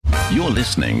You're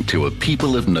listening to a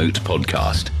People of Note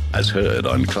podcast, as heard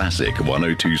on Classic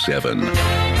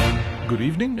 102.7. Good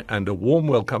evening and a warm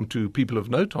welcome to People of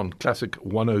Note on Classic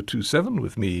 102.7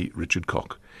 with me, Richard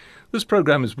Cock. This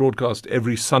program is broadcast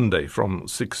every Sunday from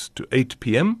 6 to 8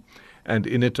 p.m. and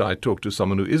in it I talk to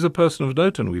someone who is a person of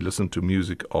note and we listen to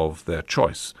music of their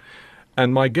choice.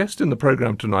 And my guest in the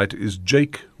program tonight is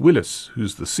Jake Willis,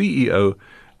 who's the CEO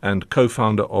and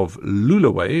co-founder of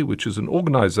Lulaway, which is an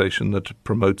organization that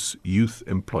promotes youth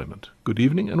employment. Good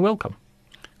evening and welcome.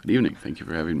 Good evening. Thank you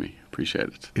for having me. Appreciate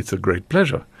it. It's a great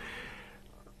pleasure.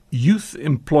 Youth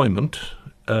employment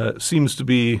seems to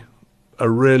be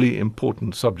a really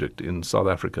important subject in South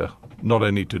Africa, not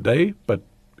only today, but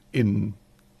in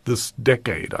this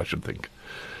decade, I should think.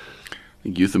 I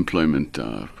think youth employment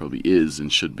probably is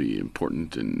and should be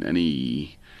important in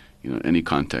any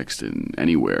context and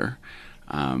anywhere.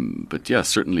 But yeah,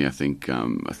 certainly I think,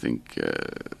 and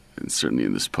certainly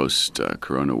in this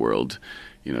post-corona world,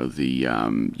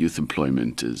 the youth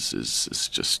employment is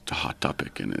just a hot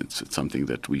topic, and it's something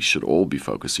that we should all be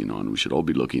focusing on. We should all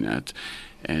be looking at,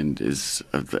 and is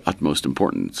of the utmost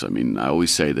importance. I mean, I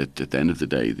always say that at the end of the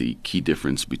day, the key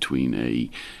difference between a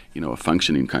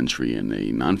functioning country and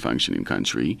a non-functioning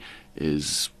country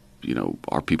is,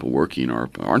 are people working or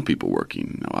aren't people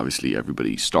working? Now, obviously,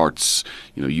 everybody starts,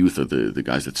 youth are the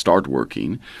guys that start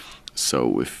working.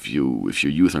 So if your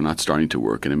youth are not starting to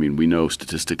work, and I mean, we know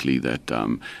statistically that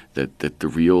that the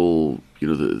real,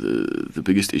 the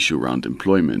biggest issue around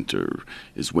employment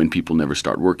is when people never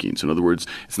start working. So in other words,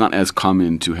 it's not as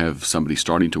common to have somebody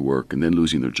starting to work and then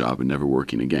losing their job and never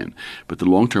working again. But the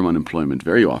long-term unemployment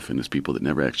very often is people that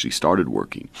never actually started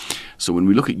working. So when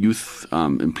we look at youth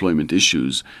employment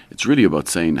issues, it's really about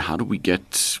saying how do we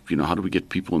get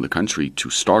people in the country to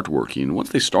start working? And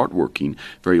once they start working,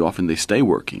 very often they stay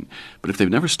working. But if they've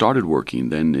never started working,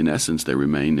 then in essence they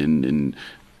remain in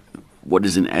what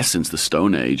is in essence the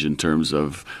Stone Age in terms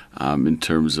of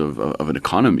an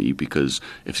economy, because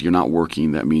if you're not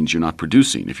working, that means you're not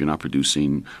producing. If you're not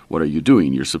producing, what are you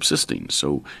doing? You're subsisting.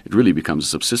 So it really becomes a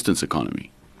subsistence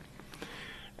economy.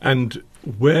 And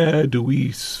where do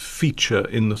we feature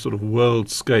in the sort of world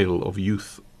scale of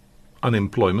youth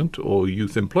unemployment or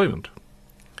youth employment?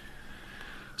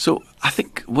 So I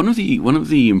think one of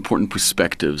the important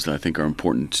perspectives that I think are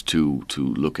important to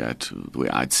look at, the way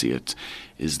I'd see it,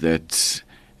 is that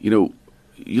you're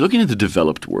looking at the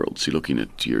developed world. So you're looking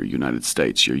at your United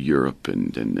States, your Europe,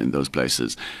 and those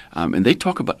places, and they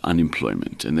talk about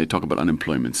unemployment and they talk about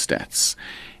unemployment stats,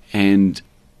 and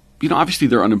obviously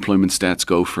their unemployment stats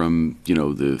go from the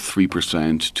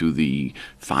 3% to the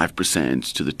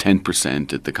 5% to the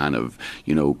 10% at the kind of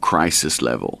crisis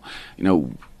level.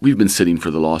 We've been sitting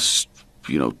for the last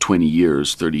 20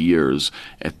 years, 30 years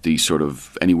at the sort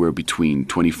of anywhere between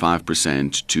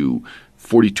 25% to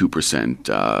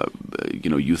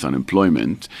 42% youth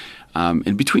unemployment.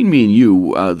 And between me and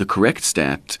you, the correct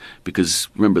stat, because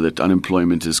remember that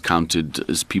unemployment is counted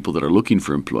as people that are looking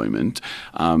for employment.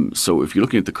 So if you're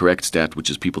looking at the correct stat,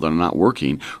 which is people that are not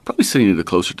working, we're probably sitting at a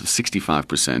closer to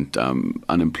 65%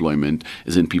 unemployment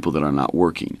is in people that are not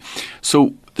working.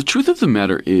 So the truth of the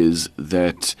matter is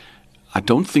that I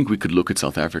don't think we could look at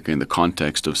South Africa in the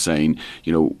context of saying,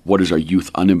 what is our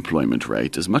youth unemployment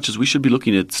rate, as much as we should be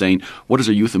looking at saying, what is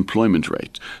our youth employment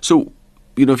rate? So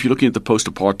if you're looking at the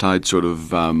post-apartheid sort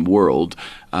of world,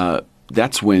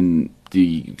 that's when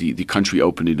the country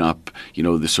opening up,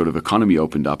 the sort of economy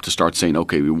opened up to start saying,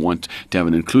 okay, we want to have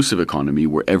an inclusive economy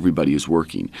where everybody is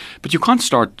working. But you can't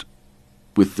start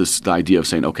with the idea of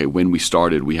saying, okay, when we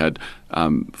started, we had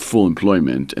full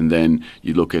employment, and then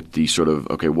you look at the sort of,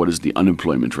 okay, what is the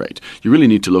unemployment rate? You really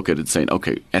need to look at it saying,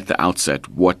 okay, at the outset,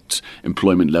 what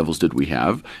employment levels did we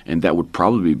have? And that would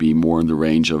probably be more in the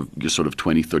range of your sort of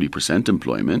 20, 30%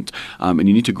 employment, and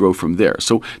you need to grow from there.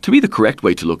 So to me, the correct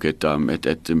way to look at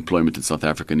employment in South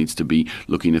Africa needs to be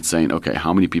looking at saying, okay,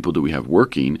 how many people do we have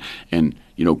working? And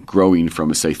growing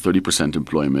from, say, 30%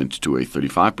 employment to a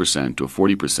 35% to a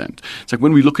 40%. It's like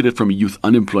when we look at it from a youth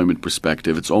unemployment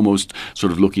perspective, it's almost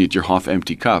sort of looking at your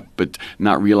half-empty cup, but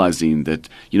not realizing that,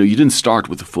 you didn't start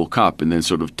with a full cup and then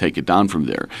sort of take it down from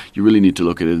there. You really need to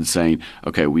look at it and saying,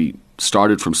 okay, we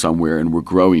started from somewhere and we're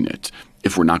growing it.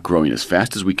 If we're not growing as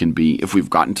fast as we can be, if we've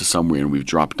gotten to somewhere and we've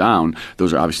dropped down,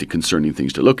 those are obviously concerning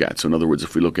things to look at. So in other words,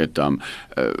 if we look at,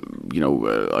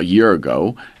 a year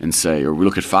ago and say, or we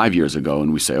look at 5 years ago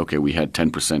and we say, okay, we had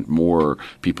 10% more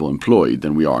people employed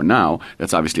than we are now,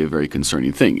 that's obviously a very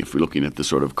concerning thing. If we're looking at the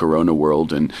sort of corona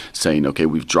world and saying, okay,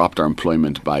 we've dropped our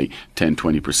employment by 10,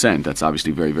 20%, that's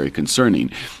obviously very, very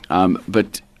concerning.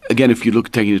 But again, if you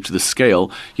look taking it to the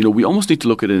scale, we almost need to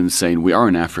look at it and saying we are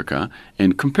in Africa,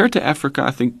 and compared to Africa,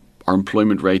 I think our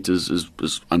employment rate is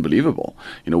unbelievable.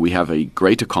 We have a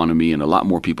great economy and a lot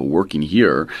more people working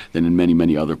here than in many,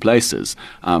 many other places.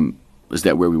 Is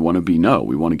that where we want to be? No.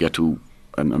 We want to get to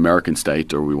an American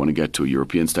state, or we want to get to a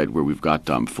European state where we've got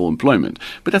full employment.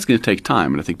 But that's going to take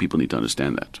time, and I think people need to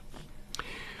understand that.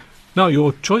 Now,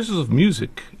 your choices of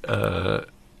music are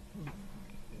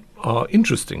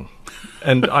interesting.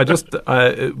 And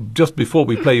just before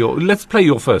we play let's play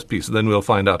your first piece, and then we'll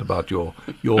find out about your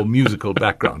musical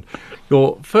background.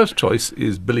 Your first choice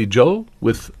is Billy Joel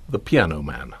with The Piano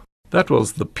Man. That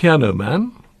was The Piano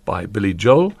Man by Billy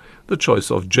Joel, the choice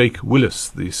of Jake Willis,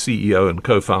 the CEO and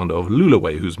co-founder of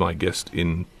Lulaway, who's my guest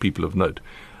in People of Note.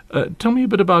 Tell me a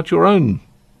bit about your own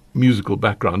musical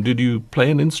background. Did you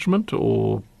play an instrument,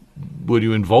 or were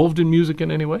you involved in music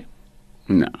in any way?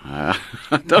 No, I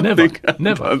don't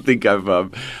think I've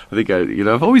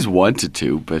I've always wanted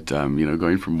to, but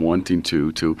going from wanting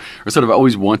to or sort of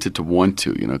always wanted to want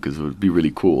to, because it would be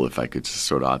really cool if I could just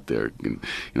sort of out there and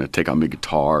take out my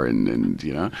guitar and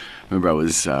I remember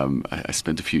I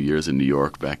spent a few years in New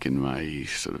York back in my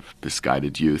sort of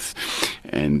misguided youth,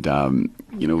 and I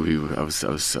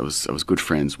was good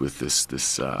friends with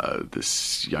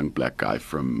this young black guy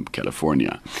from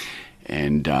California.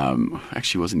 And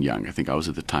actually, he wasn't young. I think I was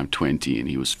at the time 20, and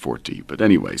he was 40. But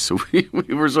anyway, so we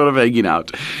were sort of hanging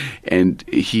out, and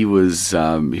he was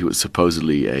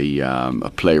supposedly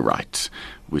a playwright,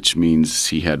 which means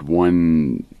he had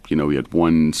one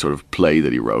sort of play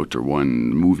that he wrote, or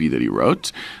one movie that he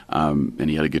wrote, and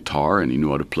he had a guitar, and he knew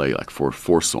how to play like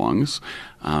four songs.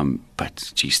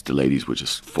 But geez, the ladies would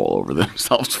just fall over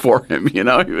themselves for him. He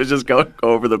would just go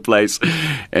over the place,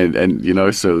 and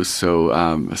so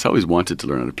I always wanted to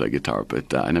learn how to play guitar,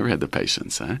 but I never had the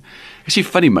patience. Actually,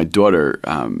 funny, my daughter,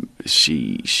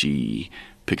 she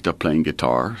picked up playing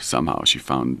guitar somehow. She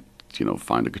found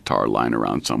a guitar lying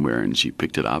around somewhere, and she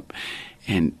picked it up,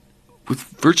 and with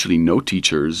virtually no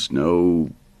teachers,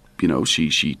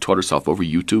 she taught herself over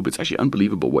YouTube. It's actually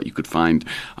unbelievable what you could find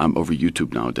over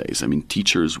YouTube nowadays. I mean,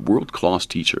 teachers, world-class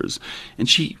teachers. And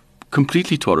she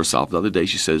completely taught herself. The other day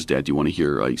she says, "Dad, do you want to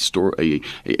hear a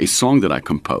song that I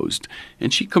composed?"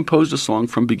 And she composed a song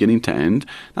from beginning to end.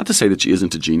 Not to say that she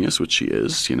isn't a genius, which she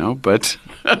is, but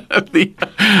I think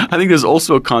there's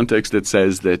also a context that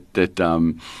says that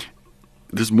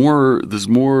there's more.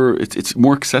 It's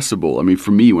more accessible. I mean,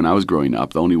 for me, when I was growing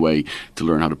up, the only way to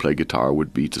learn how to play guitar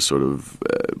would be to sort of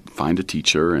find a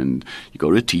teacher, and you go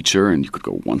to a teacher, and you could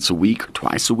go once a week, or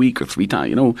twice a week, or 3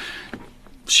 times.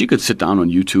 She could sit down on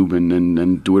YouTube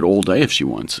and do it all day if she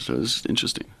wants. So it's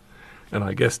interesting. And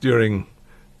I guess during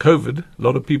COVID, a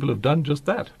lot of people have done just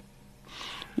that.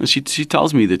 She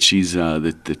tells me that she's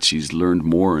learned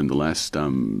more in the last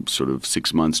sort of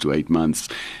 6 months to 8 months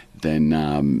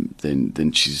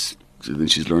than she's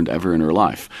learned ever in her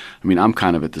life. I mean, I'm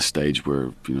kind of at the stage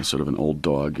where, sort of an old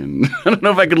dog, and I don't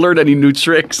know if I could learn any new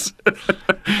tricks. I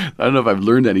don't know if I've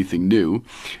learned anything new,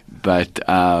 but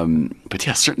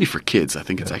yeah, certainly for kids, I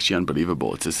think it's actually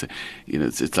unbelievable. It's just,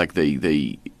 it's like they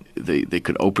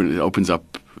could it opens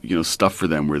up, stuff for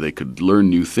them where they could learn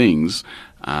new things,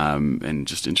 and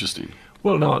just interesting.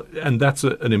 Well, now, and that's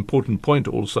an important point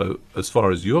also as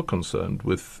far as you're concerned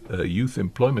with youth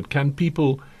employment. Can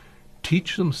people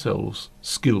teach themselves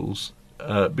skills?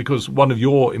 Because one of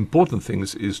your important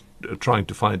things is trying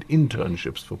to find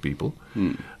internships for people.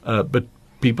 But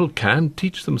people can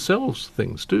teach themselves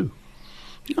things too.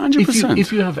 100%.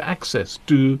 If you have access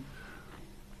to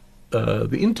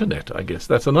the internet, I guess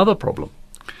that's another problem.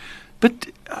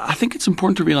 But I think it's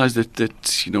important to realize that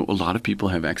a lot of people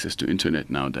have access to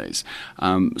internet nowadays.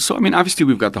 So I mean, obviously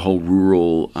we've got the whole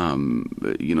rural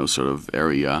sort of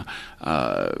area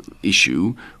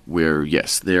issue where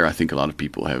there I think a lot of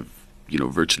people have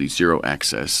virtually zero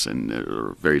access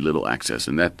or very little access,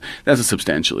 and that's a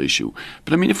substantial issue.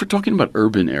 But I mean, if we're talking about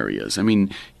urban areas, I mean,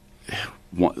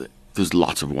 there's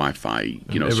lots of Wi-Fi,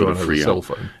 sort of free. Has a cell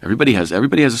phone. Everybody has a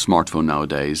smartphone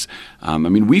nowadays. I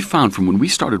mean, we found from when we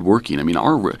started working. I mean,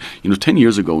 10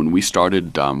 years ago when we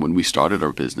started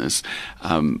our business,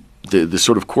 the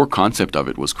sort of core concept of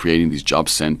it was creating these job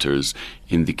centers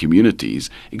in the communities,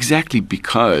 exactly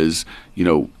because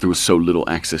there was so little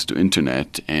access to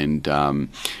internet, and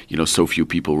so few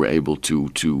people were able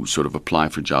to sort of apply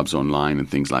for jobs online and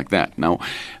things like that. Now,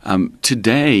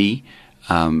 today.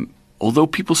 Although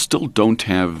people still don't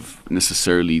have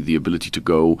necessarily the ability to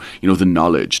go, the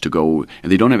knowledge to go,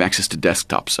 and they don't have access to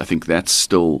desktops. I think that's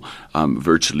still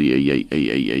virtually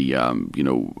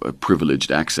a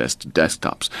privileged access to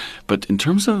desktops. But in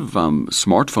terms of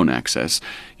smartphone access,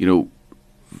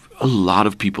 a lot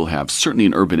of people have, certainly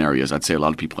in urban areas, I'd say a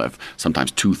lot of people have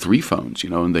sometimes 2, 3 phones,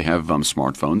 and they have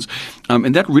smartphones.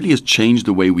 And that really has changed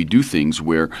the way we do things,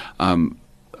 where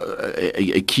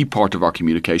a key part of our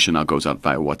communication now goes out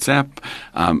via WhatsApp.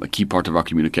 A key part of our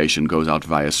communication goes out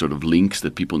via sort of links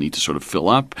that people need to sort of fill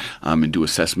up and do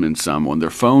assessments on their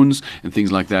phones and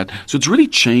things like that. So it's really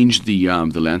changed the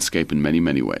landscape in many,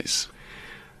 many ways.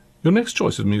 Your next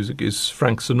choice of music is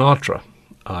Frank Sinatra,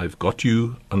 I've Got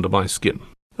You Under My Skin.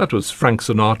 That was Frank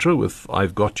Sinatra with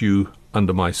I've Got You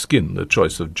Under My Skin, the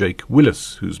choice of Jake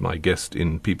Willis, who's my guest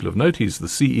in People of Note. He's the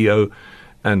CEO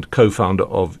and co-founder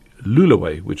of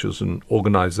Lulaway, which is an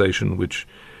organization which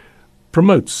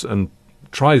promotes and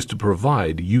tries to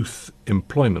provide youth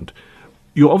employment.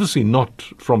 You're obviously not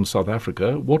from South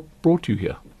Africa. What brought you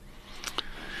here?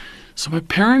 So my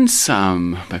parents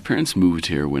moved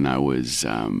here when I was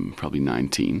probably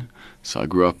 19. So I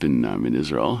grew up in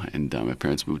Israel, and my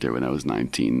parents moved here when I was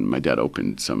 19. My dad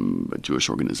opened a Jewish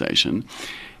organization,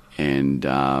 and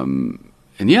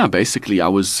yeah, basically I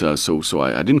was so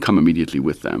I didn't come immediately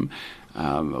with them.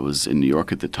 I was in New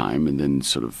York at the time, and then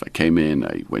sort of I came in.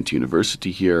 I went to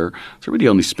university here. So I really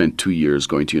only spent 2 years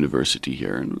going to university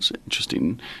here, and it was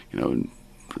interesting,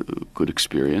 good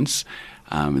experience.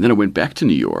 And then I went back to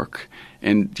New York,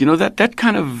 and that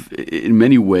kind of, in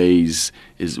many ways,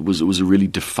 was a really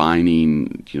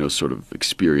defining sort of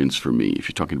experience for me. If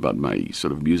you're talking about my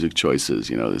sort of music choices,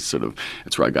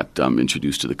 that's where I got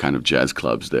introduced to the kind of jazz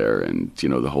clubs there, and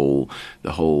the whole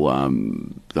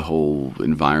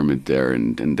environment there,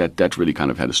 and that really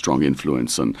kind of had a strong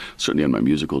influence certainly on my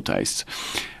musical tastes.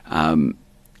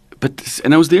 But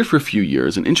I was there for a few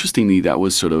years, and interestingly, that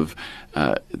was sort of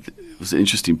it was an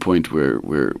interesting point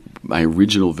where my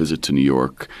original visit to New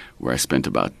York, where I spent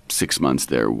about 6 months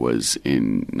there, was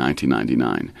in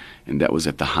 1999, and that was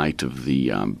at the height of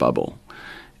the bubble.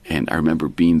 And I remember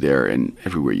being there, and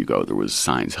everywhere you go, there was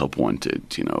signs, help wanted,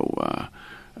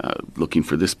 looking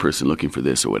for this person, looking for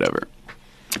this, or whatever.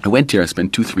 I went here. I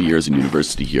spent 2-3 years in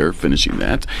university here, finishing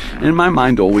that. And in my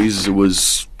mind, always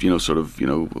was,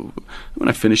 when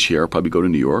I finish here, I'll probably go to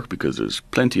New York because there's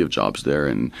plenty of jobs there,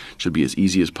 and it should be as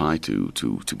easy as pie to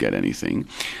get anything.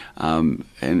 And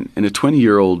in a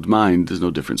 20-year-old mind, there's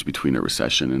no difference between a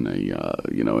recession and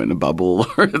a bubble.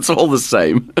 It's all the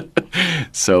same.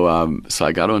 So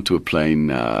I got onto a plane,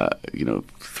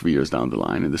 3 years down the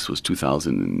line, and this was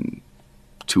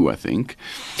 2002, I think.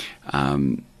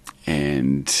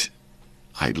 And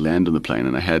I'd land on the plane,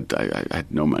 and I had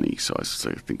no money, so I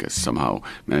think I somehow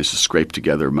managed to scrape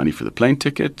together money for the plane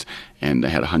ticket, and I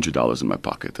had $100 in my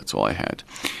pocket. That's all I had.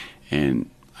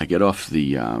 And I get off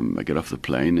the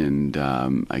plane, and I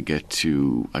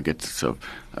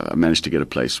managed to get a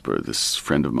place for this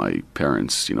friend of my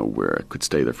parents, where I could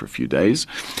stay there for a few days.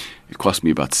 It cost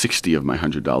me about $60 of my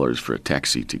 $100 for a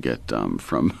taxi to get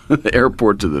from the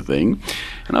airport to the thing.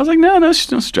 And I was like, no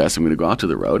stress. I'm going to go out to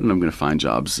the road, and I'm going to find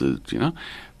jobs,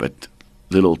 But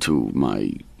little to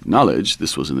my knowledge,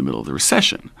 this was in the middle of the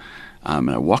recession.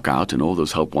 And I walk out, and all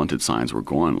those help wanted signs were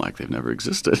gone like they've never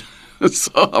existed.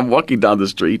 So I'm walking down the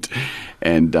street,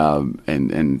 and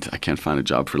I can't find a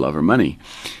job for love or money.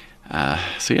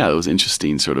 So yeah, it was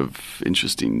interesting sort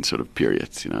of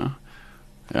periods,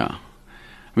 Yeah.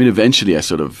 I mean, eventually I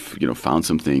sort of, found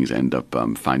some things, ended up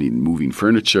finding moving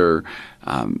furniture.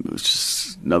 It was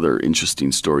just another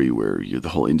interesting story where the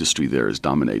whole industry there is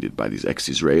dominated by these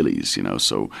ex-Israelis,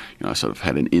 so, I sort of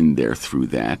had an in there through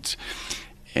that.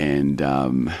 And it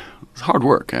was hard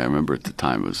work. I remember at the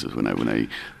time, it was when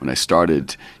I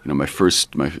started, I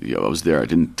was there,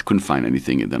 couldn't find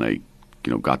anything, and then I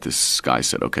got this guy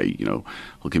said, okay, he'll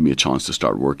give me a chance to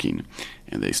start working.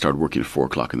 And they started working at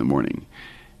 4:00 in the morning.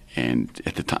 And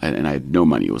at the time, and I had no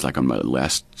money. It was like on my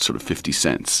last sort of 50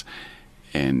 cents.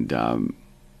 And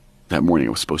that morning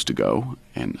I was supposed to go,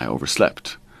 and I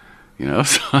overslept.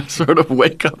 So I sort of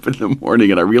wake up in the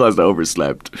morning, and I realized I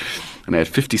overslept, and I had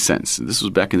 50 cents. And this was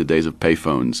back in the days of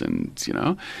payphones, and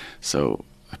so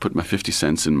I put my 50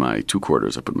 cents in my 2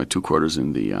 quarters. I put my 2 quarters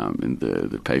in the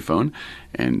payphone,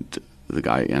 and the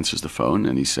guy answers the phone,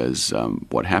 and he says,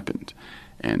 "What happened?"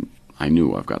 And I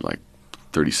knew I've got like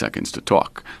 30 seconds to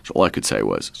talk. So all I could say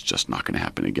was, it's just not going to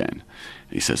happen again.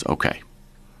 And he says, okay,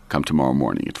 come tomorrow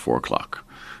morning at 4:00.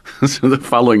 So the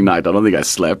following night, I don't think I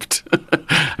slept.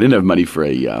 I didn't have money for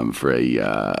a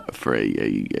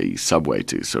subway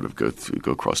to sort of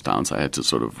go across town. So I had to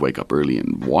sort of wake up early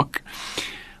and walk.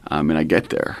 And I get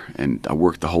there, and I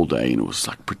worked the whole day, and it was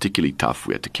like particularly tough.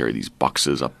 We had to carry these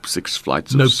boxes up 6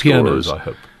 flights of stairs. No pianos, I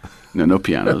hope. No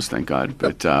pianos, thank God.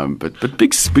 But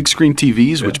big screen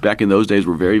TVs, which back in those days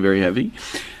were very, very heavy.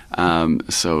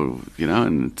 So,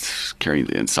 and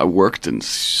so I worked and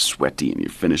sweaty and you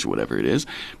finish whatever it is.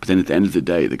 But then at the end of the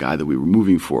day, the guy that we were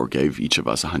moving for gave each of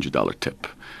us $100 tip,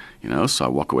 so I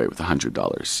walk away with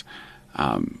 $100.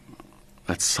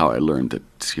 That's how I learned that,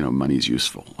 money is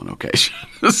useful on occasion.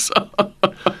 So,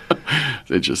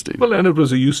 it's interesting. Well, and it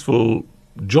was a useful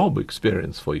job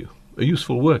experience for you, a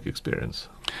useful work experience.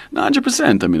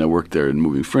 100%. I mean, I worked there in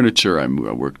moving furniture. I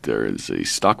worked there as a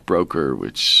stockbroker,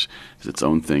 which is its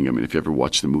own thing. I mean, if you ever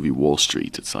watch the movie Wall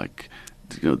Street, it's like,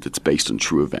 it's based on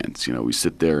true events. We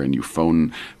sit there and you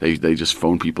phone. They just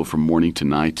phone people from morning to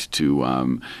night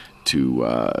to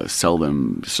sell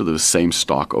them sort of the same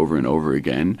stock over and over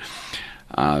again.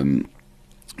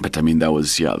 But I mean, that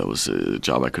was a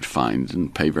job I could find,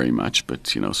 didn't pay very much, but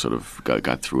sort of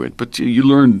got through it. But you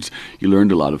learned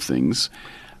a lot of things.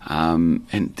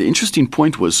 And the interesting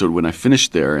point was, so when I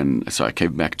finished there, and so I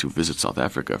came back to visit South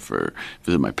Africa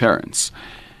visit my parents,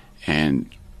 and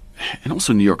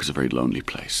also New York is a very lonely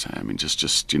place. I mean, just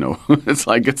it's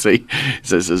like it's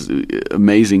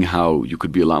amazing how you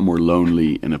could be a lot more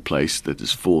lonely in a place that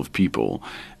is full of people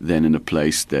than in a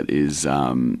place that is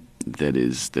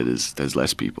there's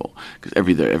less people, because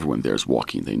everyone there is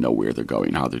walking. They know where they're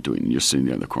going, how they're doing. And you're sitting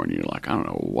there in the corner, and you're like, I don't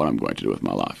know what I'm going to do with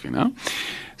my life,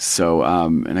 So,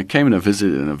 and I came on a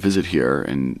visit here,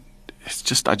 and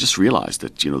I just realized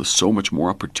that there's so much more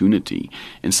opportunity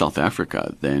in South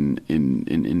Africa than in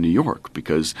New York,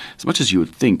 because as much as you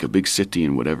would think a big city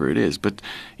and whatever it is, but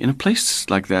in a place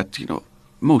like that,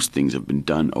 most things have been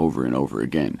done over and over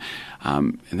again.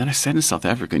 And then I sat in South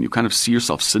Africa, and you kind of see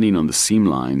yourself sitting on the seam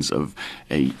lines of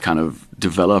a kind of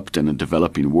developed and a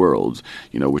developing world,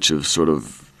 which is sort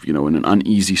of, in an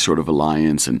uneasy sort of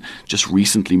alliance and just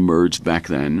recently merged back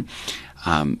then.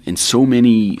 And so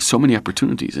many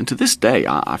opportunities. And to this day,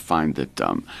 I find that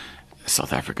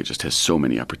South Africa just has so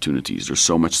many opportunities. There's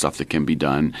so much stuff that can be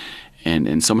done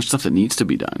and so much stuff that needs to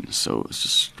be done. So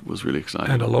it was really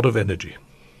exciting. And a lot of energy.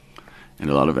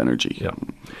 Yeah.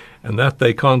 And that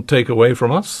they can't take away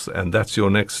from us, and that's your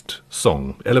next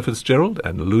song. Ella Fitzgerald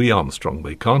and Louis Armstrong.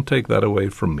 They can't take that away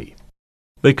from me.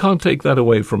 They can't take that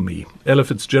away from me. Ella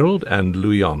Fitzgerald and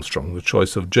Louis Armstrong, the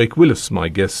choice of Jake Willis, my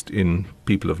guest in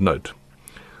People of Note.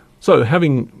 So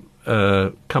having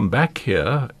come back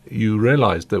here, you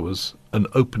realized there was an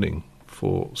opening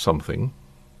for something.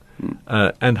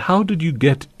 And how did you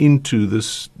get into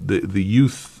the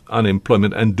youth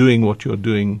unemployment and doing what you're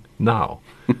doing now?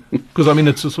 Because, I mean,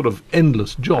 it's a sort of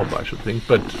endless job, I should think.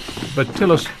 But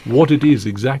tell us what it is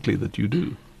exactly that you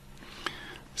do.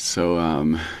 So,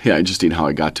 interesting how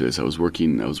I got to it. So I was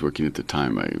working at the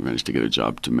time. I managed to get a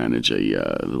job to manage a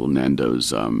little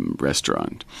Nando's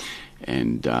restaurant.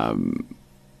 And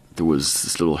there was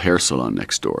this little hair salon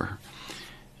next door.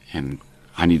 And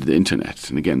I needed the internet.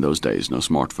 And again, those days, no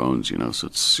smartphones, so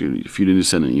it's, if you didn't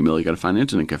send an email, you got to find an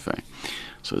internet cafe.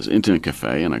 So there's an internet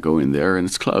cafe, and I go in there, and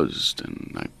it's closed.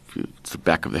 And it's the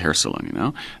back of the hair salon,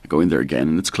 I go in there again,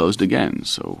 and it's closed again.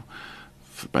 So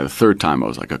by the third time, I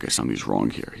was like, okay, something's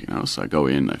wrong here, So I go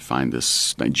in, I find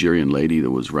this Nigerian lady that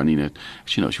was running it.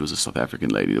 Actually, no, she was a South African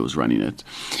lady that was running it.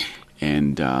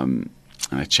 And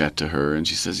I chat to her, and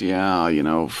she says, yeah, she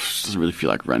doesn't really feel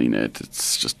like running it.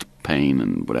 It's just a pain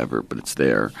and whatever, but it's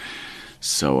there.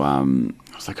 So I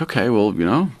was like, okay, well,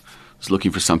 I was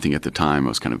looking for something at the time. I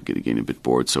was kind of getting a bit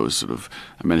bored, so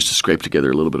I managed to scrape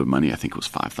together a little bit of money. I think it was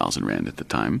 5,000 Rand at the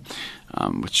time,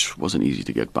 which wasn't easy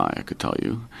to get by, I could tell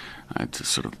you. I had to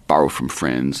sort of borrow from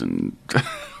friends, and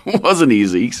it wasn't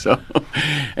easy. So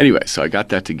anyway, so I got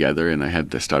that together, and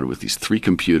I started with these 3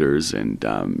 computers and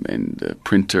a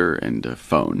printer and a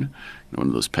phone, one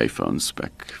of those pay phones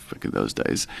back in those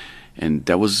days. And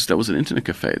that was an internet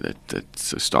cafe that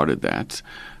started that.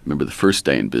 I remember the first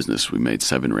day in business, we made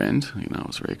 7 Rand. I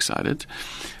was very excited.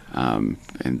 And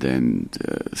then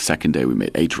the second day, we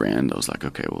made 8 Rand. I was like,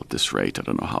 okay, well, at this rate, I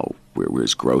don't know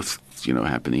where's growth,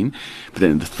 happening. But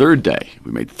then the third day,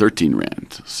 we made 13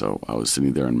 Rand. So I was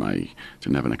sitting there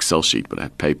didn't have an Excel sheet, but I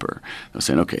had paper. I was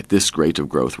saying, okay, at this rate of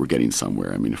growth, we're getting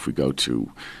somewhere. I mean, if we go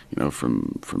to,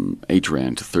 from 8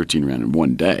 Rand to 13 Rand in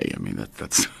one day, I mean,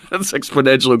 that's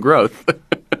exponential growth.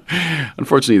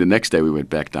 Unfortunately, the next day we went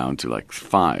back down to like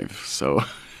 5. So,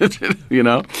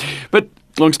 but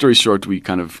long story short, we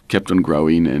kind of kept on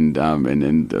growing, and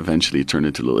eventually it turned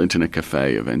into a little internet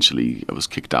cafe. Eventually, I was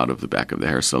kicked out of the back of the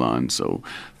hair salon, so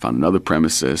found another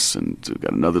premises and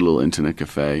got another little internet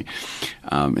cafe,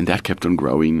 and that kept on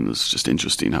growing. It was just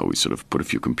interesting how we sort of put a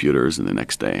few computers, and the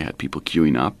next day I had people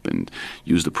queuing up and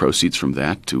used the proceeds from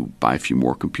that to buy a few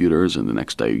more computers, and the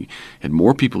next day had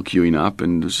more people queuing up,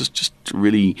 and it was just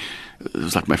really, it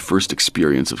was like my first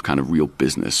experience of kind of real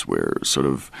business where sort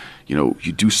of,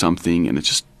 you do something and it's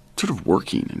just sort of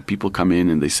working, and people come in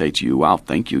and they say to you, wow,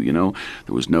 thank you,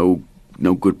 there was no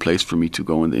good place for me to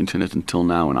go on the internet until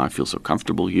now, and I feel so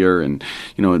comfortable here, and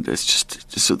it's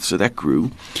just so that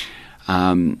grew.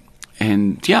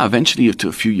 And yeah, eventually after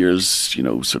a few years,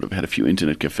 sort of had a few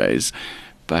internet cafes.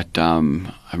 But I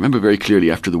remember very clearly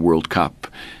after the World Cup,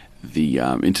 the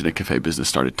internet cafe business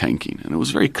started tanking. And it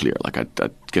was very clear. Like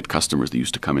I'd get customers that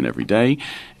used to come in every day,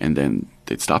 and then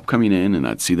they'd stop coming in, and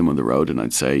I'd see them on the road, and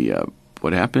I'd say,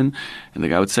 what happened? And the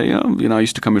guy would say, I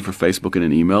used to come in for Facebook and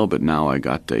an email, but now I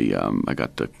got the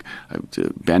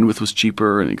bandwidth was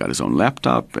cheaper, and he got his own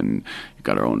laptop, and he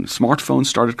got our own smartphone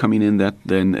started coming in at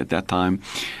that time.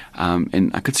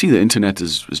 And I could see the internet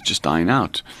was just dying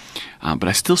out. But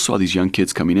I still saw these young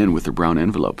kids coming in with their brown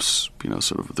envelopes,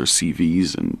 sort of with their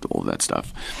CVs and all that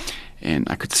stuff. And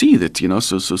I could see that,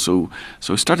 so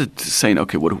I started saying,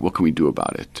 okay, what can we do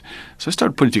about it? So I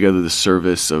started putting together the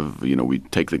service of,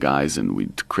 we'd take the guys and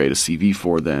we'd create a CV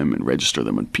for them and register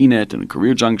them on PNet and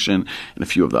Career Junction and a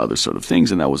few of the other sort of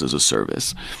things, and that was as a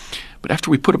service. But after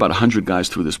we put about 100 guys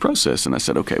through this process, and I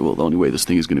said, okay, well, the only way this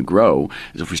thing is going to grow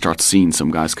is if we start seeing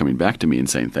some guys coming back to me and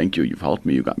saying, thank you, you've helped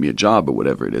me, you got me a job, or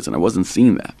whatever it is, and I wasn't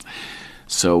seeing that.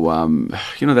 So,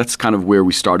 that's kind of where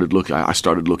we started looking. I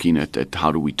started looking at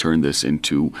how do we turn this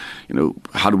into,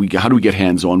 how do we get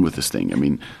hands-on with this thing? I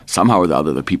mean, somehow or the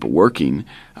other, the people working,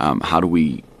 how do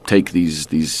we take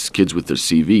these kids with their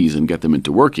CVs and get them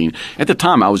into working? At the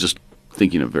time, I was just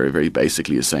thinking of very, very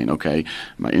basically as saying, okay,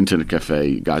 my internet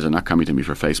cafe guys are not coming to me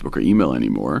for Facebook or email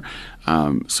anymore.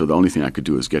 So the only thing I could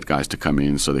do is get guys to come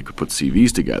in so they could put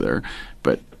CVs together.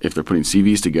 But if they're putting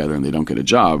CVs together and they don't get a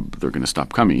job, they're going to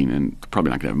stop coming and probably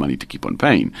not going to have money to keep on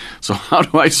paying. So how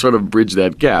do I sort of bridge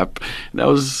that gap? And that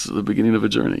was the beginning of a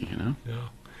journey, Yeah.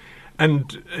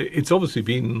 And it's obviously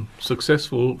been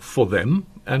successful for them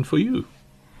and for you.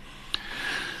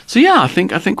 So yeah, I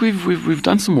think we've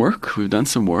done some work. We've done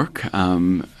some work.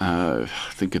 I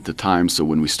think at the time, so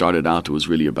when we started out, it was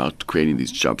really about creating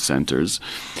these job centers.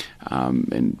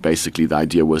 And basically, the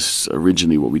idea was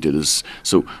originally what we did is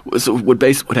so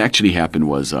what actually happened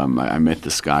was I met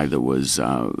this guy that was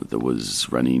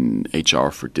running HR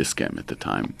for Discam at the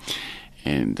time.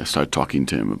 And I started talking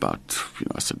to him about,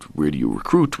 I said, where do you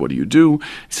recruit? What do you do?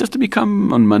 He says to me,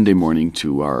 come on Monday morning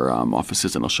to our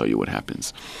offices and I'll show you what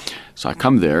happens. So I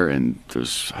come there and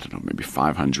there's, maybe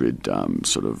 500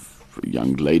 sort of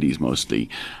young ladies mostly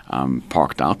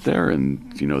parked out there, and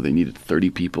they needed 30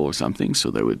 people or something, so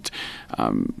they would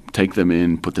take them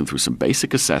in, put them through some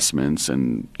basic assessments,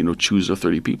 and choose the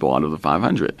 30 people out of the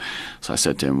 500. So I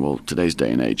said to him, well, today's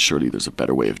day and age, surely there's a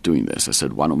better way of doing this. I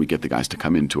said, why don't we get the guys to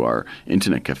come into our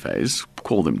internet cafes,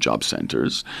 call them job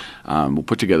centers, we'll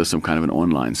put together some kind of an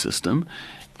online system,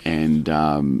 and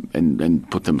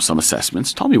put them some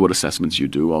assessments. Tell me what assessments you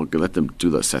do. I'll let them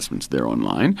do the assessments there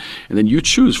online. And then you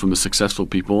choose from the successful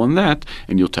people on that,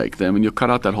 and you'll take them, and you'll cut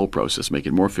out that whole process, make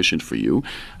it more efficient for you,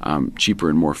 cheaper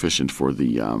and more efficient for the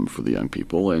young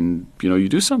people, and you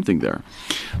do something there.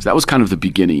 So that was kind of the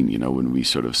beginning, when we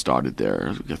sort of started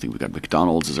there. I think we got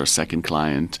McDonald's as our second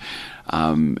client.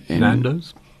 And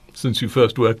Nando's? Since you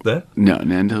first worked there? No,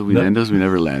 Nando's we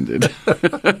never landed.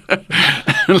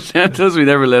 Nando's we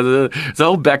never landed. There's a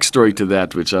whole backstory to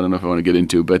that, which I don't know if I want to get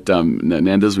into, but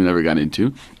Nando's we never got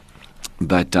into.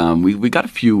 But we got a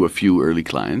few early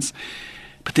clients.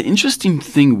 But the interesting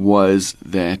thing was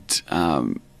that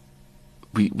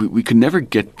we could never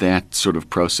get that sort of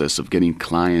process of getting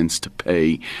clients to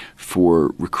pay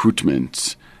for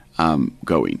recruitment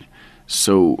going.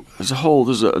 So there's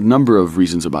a number of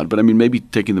reasons about it, but I mean, maybe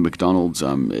taking the McDonald's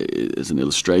as an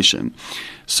illustration.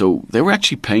 So they were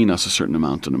actually paying us a certain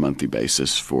amount on a monthly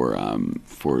basis for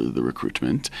the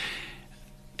recruitment.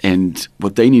 And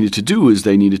what they needed to do is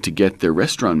they needed to get their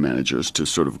restaurant managers to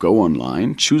sort of go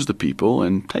online, choose the people,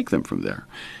 and take them from there.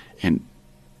 And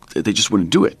they just wouldn't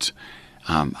do it.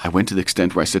 I went to the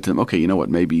extent where I said to them, okay, you know what,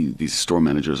 maybe these store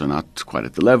managers are not quite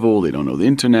at the level, they don't know the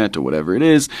internet or whatever it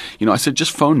is. I said,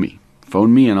 just phone me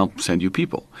and I'll send you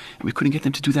people. And we couldn't get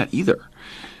them to do that either.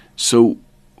 So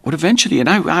what eventually, and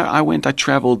I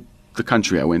traveled the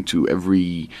country. I went to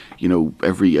every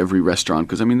restaurant,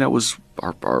 because that was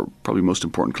our probably most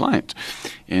important client,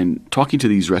 and talking to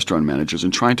these restaurant managers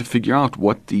and trying to figure out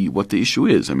what the issue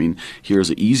is. Here's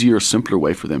an easier, simpler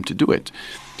way for them to do it.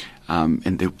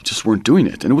 and they just weren't doing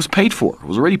it. And it was paid for. It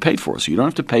was already paid for, so you don't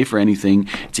have to pay for anything.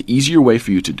 It's an easier way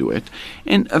for you to do it.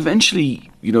 And eventually,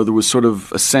 there was sort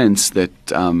of a sense that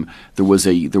there was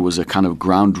a kind of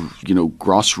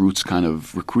grassroots kind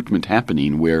of recruitment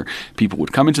happening where people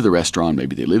would come into the restaurant.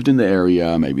 Maybe they lived in the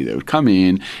area. Maybe they would come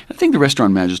in. I think the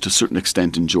restaurant managers, to a certain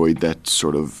extent, enjoyed that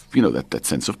sort of that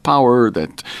sense of power,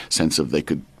 that sense of they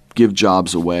could give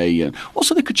jobs away, and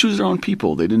also they could choose their own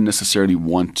people. They didn't necessarily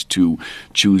want to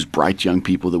choose bright young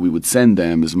people that we would send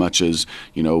them as much as,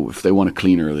 if they want a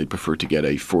cleaner, they'd prefer to get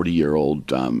a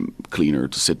 40-year-old cleaner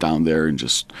to sit down there and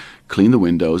just clean the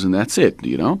windows, and that's it,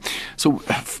 So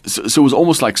it was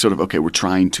almost like sort of, okay, we're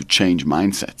trying to change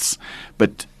mindsets.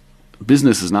 But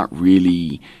business is not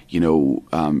really,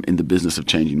 in the business of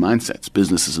changing mindsets.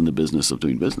 Business is in the business of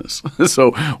doing business.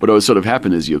 So what always sort of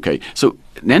happened is, so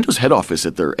Nando's head office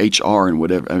at their HR and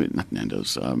whatever, not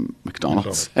Nando's,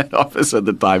 McDonald's head office at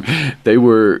the time, they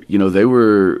were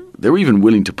even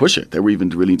willing to push it. They were even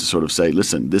willing to sort of say,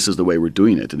 listen, this is the way we're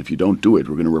doing it, and if you don't do it,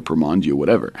 we're going to reprimand you,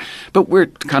 whatever. But where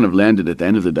it kind of landed at the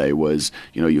end of the day was,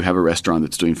 you have a restaurant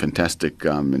that's doing fantastic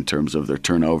in terms of their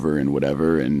turnover and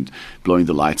whatever and blowing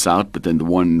the lights out, but then the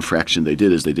one infraction they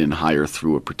did is they didn't hire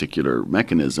through a particular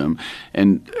mechanism,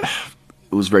 and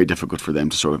it was very difficult for them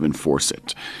to sort of enforce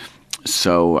it.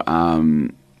 So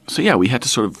yeah, we had to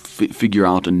sort of figure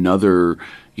out another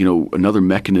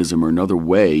mechanism or another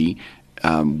way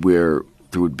where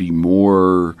there would be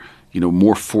more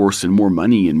force and more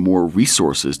money and more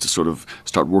resources to sort of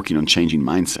start working on changing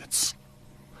mindsets.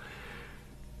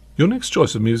 Your next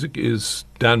choice of music is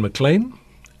Dan McLean,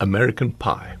 American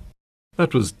Pie.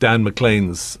 That was Dan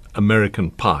McLean's American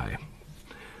Pie.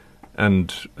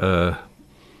 And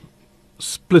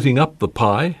splitting up the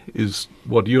pie is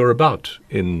what you're about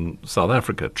in South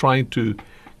Africa, trying to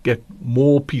get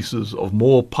more pieces of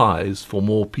more pies for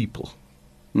more people.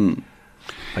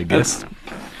 I guess.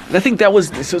 And I think that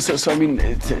was so. I mean,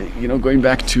 going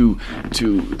back to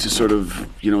sort of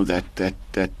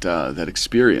that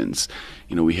experience.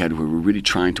 We were really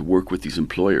trying to work with these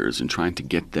employers and trying to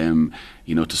get them,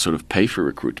 to sort of pay for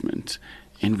recruitment,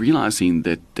 and realizing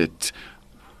that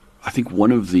I think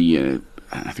one of the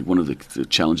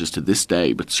challenges to this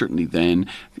day, but certainly then,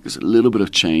 I think there's a little bit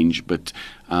of change, but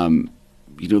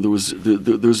there was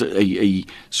a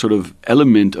sort of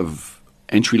element of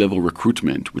entry-level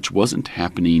recruitment which wasn't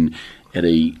happening at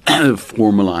a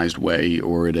formalized way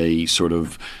or at a sort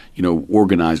of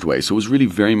organized way. So it was really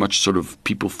very much sort of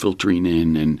people filtering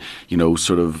in and,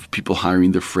 sort of people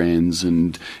hiring their friends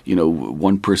and,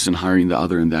 one person hiring the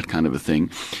other and that kind of a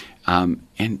thing.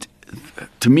 And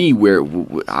to me, where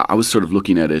I was sort of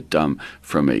looking at it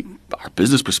from our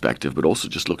business perspective, but also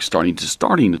just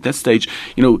starting at that stage,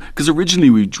 because originally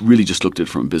we really just looked at it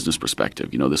from a business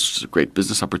perspective. This is a great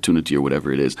business opportunity or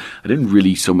whatever it is. I didn't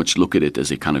really so much look at it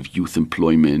as a kind of youth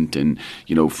employment and,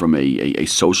 from a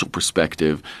social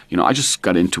perspective. I just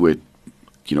got into it,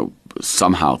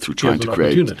 somehow through trying to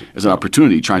create as an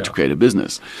opportunity, trying to create a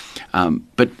business.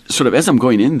 But sort of as I'm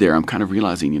going in there, I'm kind of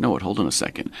realizing, hold on a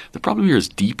second. The problem here is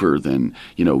deeper than,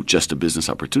 just a business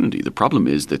opportunity. The problem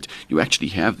is that you actually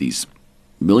have these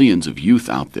millions of youth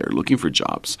out there looking for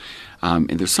jobs. And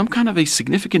there's some kind of a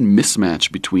significant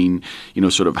mismatch between,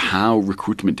 sort of how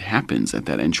recruitment happens at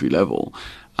that entry level.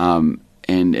 And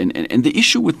the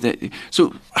issue with that,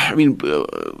 so, I mean,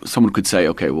 someone could say,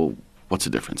 okay, well, what's the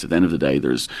difference? At the end of the day,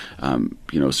 there's,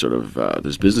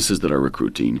 there's businesses that are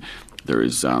recruiting. There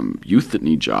is youth that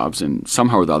need jobs, and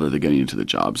somehow or the other they're getting into the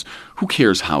jobs. Who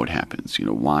cares how it happens?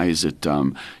 Why is it?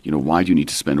 Why do you need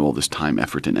to spend all this time,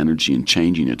 effort, and energy in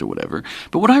changing it or whatever?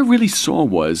 But what I really saw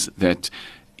was that,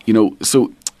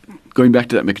 so going back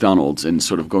to that McDonald's and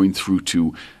sort of going through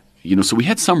to, so we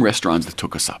had some restaurants that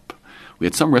took us up. We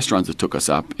had some restaurants that took us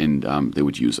up, and they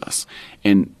would use us.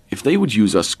 And if they would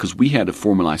use us, because we had a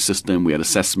formalized system, we had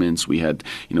assessments, we had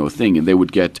a thing, and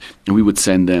we would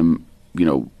send them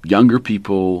younger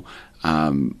people,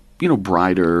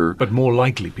 brighter, but more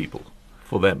likely people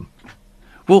for them.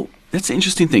 Well, that's the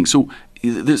interesting thing. So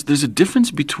there's a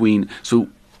difference between. So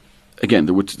again,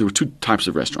 there were two types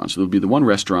of restaurants. So there would be the one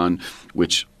restaurant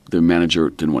which the manager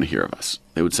didn't want to hear of us.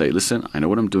 They would say, listen, I know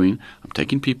what I'm doing. I'm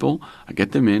taking people. I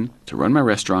get them in to run my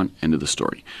restaurant. End of the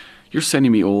story. You're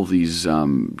sending me all these,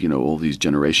 all these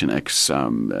Generation X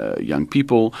young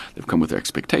people. They've come with their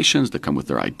expectations. They come with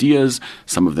their ideas.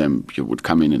 Some of them would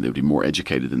come in and they would be more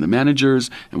educated than the managers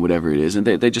and whatever it is, and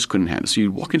they just couldn't handle it. So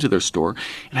you'd walk into their store,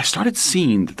 and I started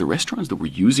seeing that the restaurants that were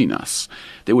using us,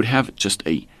 they would have just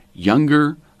a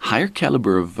younger, higher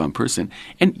caliber of person.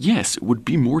 And yes, it would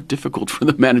be more difficult for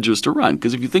the managers to run.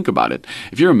 Because if you think about it,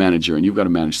 if you're a manager and you've got to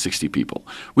manage 60 people,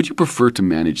 would you prefer to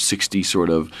manage 60 sort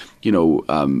of,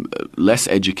 less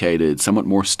educated, somewhat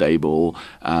more stable,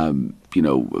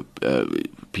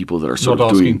 people that are sort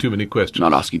not of asking too many questions,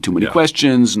 not asking too many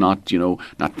questions, not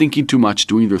thinking too much,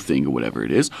 doing their thing or whatever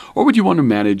it is? Or would you want to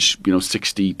manage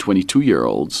 60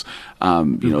 22-year-olds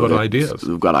who've got ideas,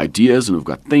 who've got ideas and who've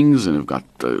got things and who've got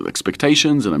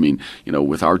expectations? And I mean,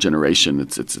 with our generation,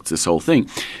 it's this whole thing.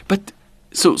 But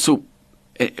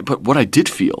but what I did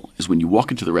feel is when you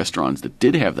walk into the restaurants that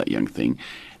did have that young thing,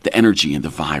 the energy and the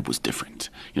vibe was different.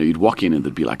 You'd walk in and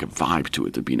there'd be like a vibe to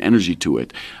it, there'd be an energy to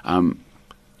it.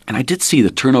 And I did see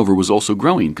the turnover was also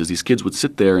growing because these kids would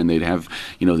sit there and they'd have,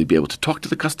 they'd be able to talk to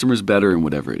the customers better and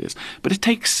whatever it is. But it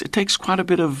takes quite a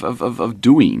bit of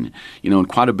doing, and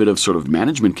quite a bit of sort of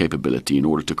management capability in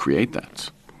order to create that.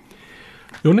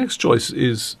 Your next choice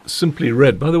is Simply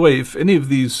Red. By the way, if any of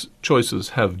these choices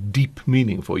have deep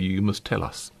meaning for you, you must tell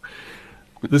us.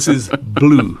 This is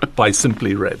Blue by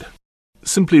Simply Red.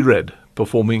 Simply Red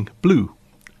performing Blue.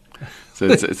 So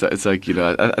it's like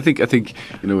I think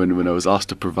when I was asked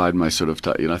to provide my sort of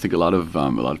I think a lot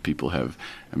of people have.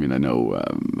 I mean, I know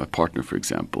my partner, for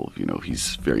example.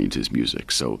 He's very into his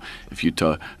music. So if you I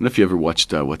don't know if you ever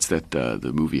watched what's that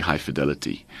the movie High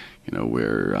Fidelity.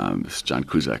 Where John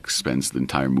Cusack spends the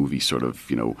entire movie sort of,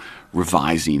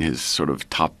 revising his sort of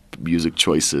top music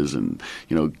choices and,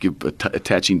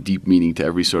 attaching deep meaning to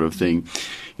every sort of thing.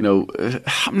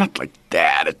 I'm not like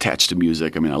that attached to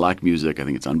music. I mean, I like music. I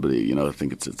think it's unbelievable. I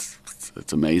think it's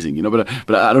amazing.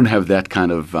 But I don't have that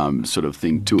kind of sort of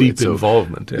thing to deep it. Deep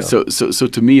involvement. Yeah. So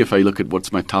to me, if I look at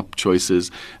what's my top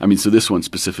choices, I mean, so this one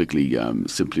specifically,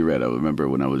 Simply Red. I remember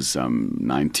when I was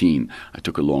 19, I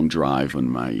took a long drive on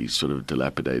my sort of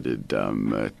dilapidated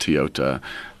Toyota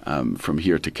from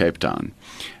here to Cape Town.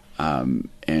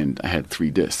 And I had 3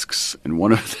 discs, and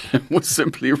one of them was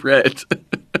Simply Red.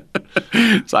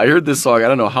 So I heard this song I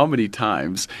don't know how many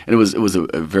times, and it was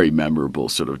a very memorable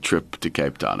sort of trip to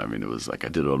Cape Town. I mean, it was like I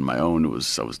did it on my own. I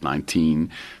was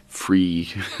 19, free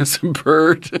as a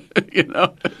bird,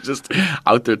 just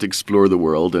out there to explore the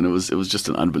world, and it was just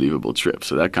an unbelievable trip.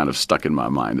 So that kind of stuck in my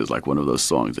mind as like one of those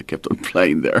songs that kept on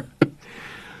playing there.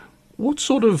 What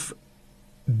sort of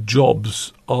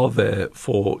jobs are there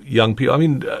for young people? I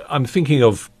mean, I'm thinking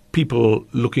of people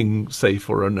looking, say,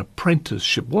 for an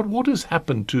apprenticeship. What has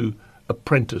happened to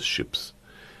apprenticeships?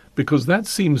 Because that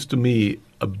seems to me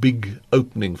a big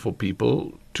opening for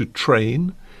people to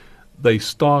train. They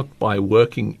start by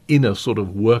working in a sort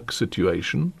of work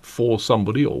situation for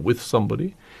somebody or with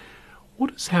somebody.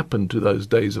 What has happened to those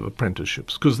days of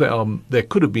apprenticeships? Because there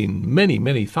could have been many,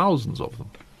 many thousands of them.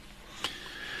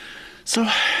 So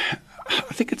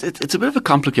I think it's a bit of a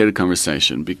complicated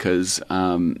conversation because,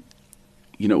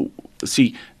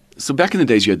 so back in the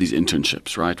days you had these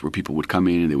internships, right, where people would come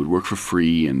in and they would work for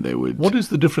free and they would... What is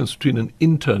the difference between an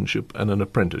internship and an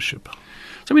apprenticeship?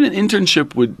 So, I mean, an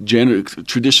internship would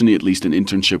traditionally, at least, an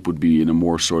internship would be in a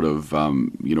more sort of,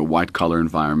 white-collar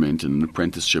environment, and an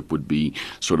apprenticeship would be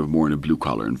sort of more in a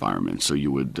blue-collar environment. So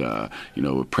you would,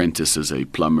 apprentice as a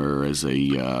plumber, as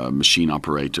a machine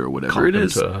operator, or whatever Carpenter, it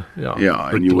is. Yeah,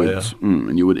 and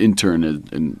you would intern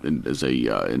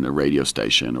in a radio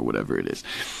station or whatever it is.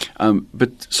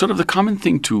 But sort of the common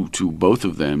thing to both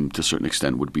of them, to a certain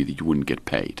extent, would be that you wouldn't get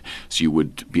paid. So you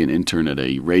would be an intern at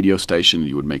a radio station,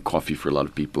 you would make coffee for a lot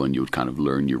of people, and you would kind of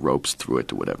learn your ropes through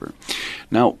it or whatever.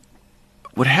 Now,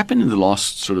 what happened in the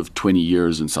last sort of 20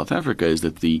 years in South Africa is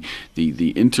that the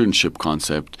internship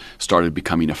concept started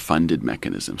becoming a funded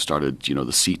mechanism. The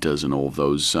CETAs and all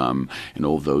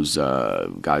of those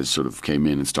guys sort of came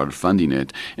in and started funding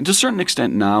it. And to a certain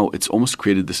extent now, it's almost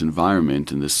created this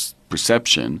environment and this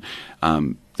perception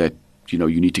that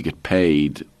you need to get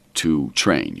paid to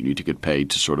train. You need to get paid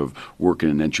to sort of work in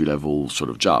an entry-level sort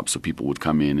of job. So people would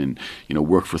come in and,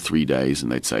 work for 3 days, and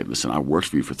they'd say, listen, I worked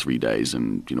for you for 3 days,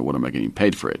 and, what am I getting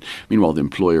paid for it? Meanwhile, the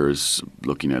employer is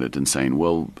looking at it and saying,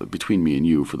 well, between me and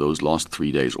you, for those last 3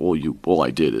 days, all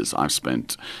I did is I've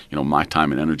spent, my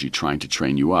time and energy trying to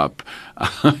train you up,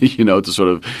 to sort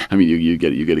of, you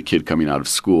get a kid coming out of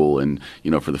school, and,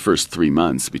 for the first 3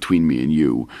 months, between me and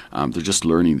you, they're just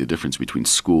learning the difference between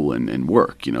school and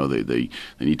work. They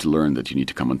need to learn that you need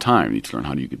to come on time. You need to learn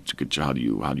how do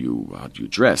you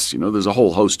dress. There's a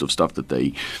whole host of stuff that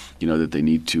they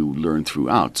need to learn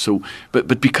throughout. So,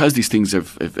 but because these things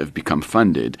have become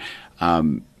funded,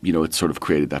 it's sort of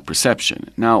created that perception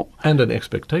now and an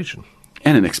expectation.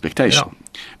 Yeah.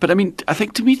 But I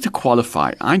think to me, to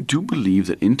qualify, I do believe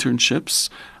that internships,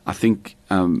 I think,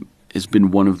 has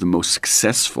been one of the most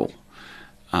successful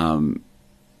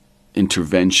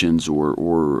interventions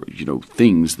or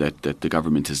things that the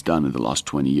government has done in the last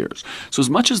 20 years. So as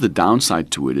much as the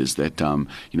downside to it is that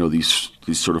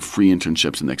these sort of free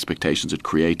internships and the expectations it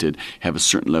created have a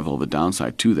certain level of a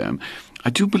downside to them, I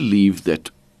do believe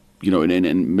that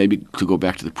and maybe to go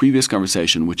back to the previous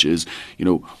conversation, which is,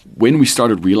 when we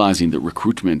started realizing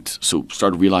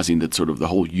that sort of the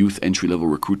whole youth entry-level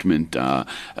recruitment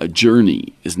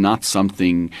journey is not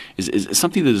something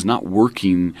that is not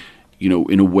working,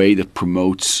 in a way that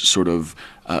promotes sort of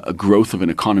a growth of an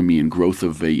economy and growth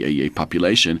of a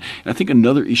population. And I think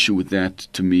another issue with that,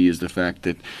 to me, is the fact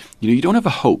that, you don't have a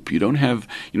hope. You don't have,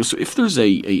 so if there's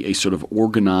a sort of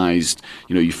organized,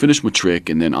 you finish matric,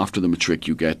 and then after the matric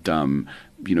you get,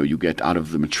 you get out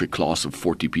of the matric class of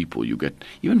 40 people, you get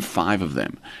even 5 of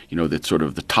them, that sort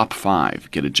of the top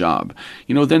 5 get a job.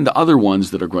 Then the other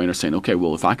ones that are going are saying, okay,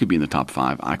 well, if I could be in the top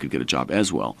 5, I could get a job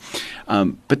as well.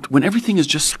 But when everything is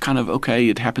just kind of, okay,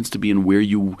 it happens to be in where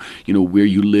you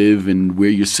live and where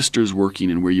your sister is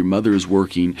working and where your mother is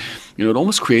working, it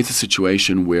almost creates a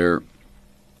situation where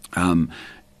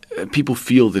people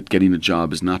feel that getting a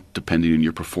job is not depending on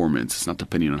your performance. It's not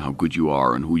depending on how good you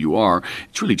are and who you are.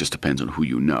 It really just depends on who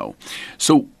you know.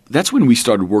 So that's when we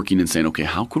started working and saying, okay,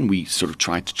 how can we sort of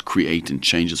try to create and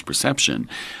change this perception?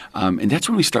 And that's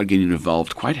when we started getting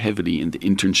involved quite heavily in the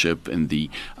internship and the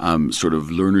sort of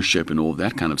learnership and all of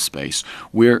that kind of space,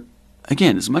 where,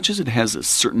 again, as much as it has a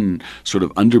certain sort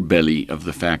of underbelly of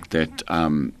the fact that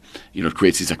it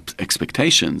creates these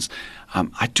expectations,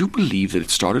 I do believe that it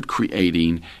started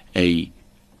creating a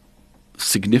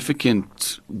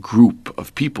significant group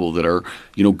of people that are,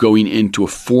 going into a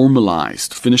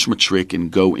formalized, finish matric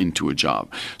and go into a job.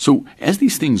 So as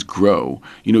these things grow,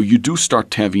 you do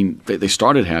start having, they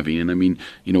started having, and I mean,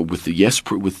 with the Yes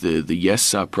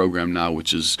program now,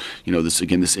 which is, this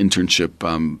internship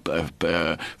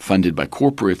funded by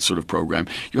corporate sort of program,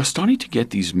 you're starting to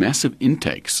get these massive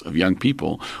intakes of young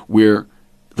people where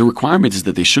the requirement is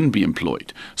that they shouldn't be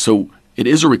employed. So it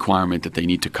is a requirement that they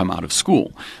need to come out of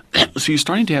school. So you're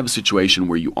starting to have a situation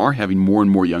where you are having more and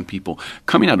more young people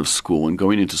coming out of school and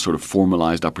going into sort of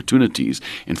formalized opportunities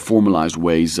and formalized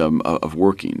ways of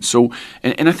working. So,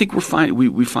 and I think we're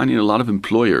finding a lot of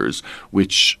employers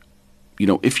which,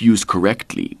 if used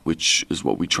correctly, which is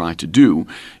what we try to do,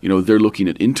 they're looking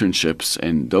at internships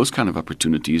and those kind of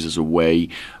opportunities as a way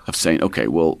of saying, okay,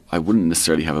 well, I wouldn't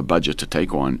necessarily have a budget to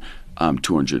take on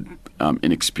 200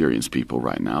 inexperienced people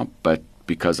right now, but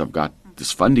because I've got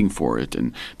this funding for it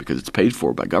and because it's paid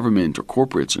for by government or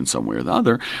corporates in some way or the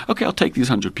other, okay, I'll take these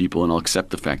 100 people and I'll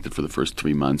accept the fact that for the first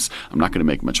 3 months I'm not going to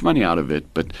make much money out of it,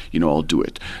 but, I'll do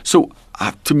it. So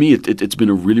to me, it's been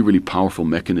a really, really powerful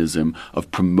mechanism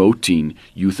of promoting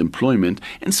youth employment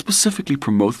and specifically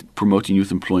promoting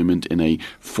youth employment in a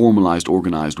formalized,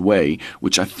 organized way,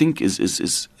 which I think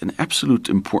is an absolute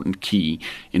important key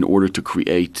in order to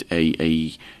create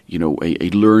a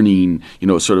learning,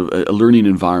 sort of a learning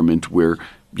environment where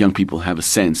young people have a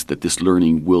sense that this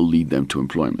learning will lead them to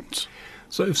employment.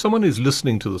 So if someone is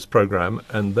listening to this program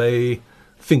and they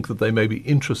think that they may be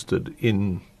interested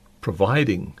in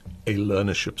providing a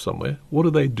learnership somewhere, what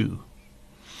do they do?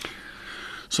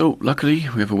 So luckily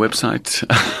we have a website.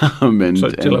 So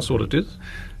tell us what it is.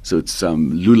 So it's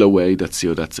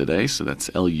lulaway.co.za. So that's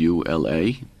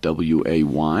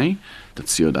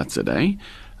lulaway.co.za.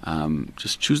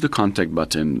 Just choose the contact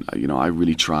button. I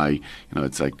really try.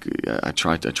 It's like I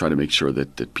try to make sure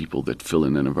that people that fill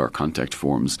in any of our contact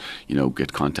forms,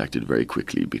 get contacted very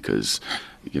quickly because,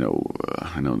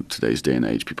 I know in today's day and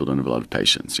age people don't have a lot of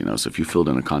patience. So if you filled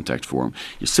in a contact form,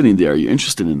 you're sitting there, you're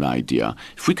interested in the idea.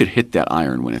 If we could hit that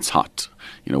iron when it's hot,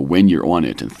 when you're on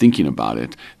it and thinking about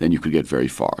it, then you could get very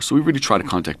far. So we really try to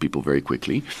contact people very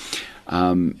quickly. Fill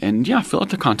out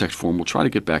the contact form. We'll try to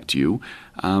get back to you.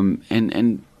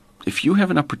 And if you have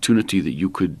an opportunity that you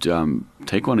could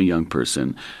take on a young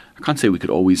person, I can't say we could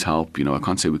always help. I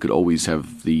can't say we could always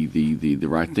have the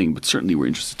right thing, but certainly we're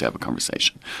interested to have a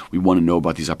conversation. We want to know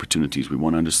about these opportunities. We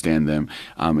want to understand them,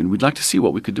 and we'd like to see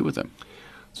what we could do with them.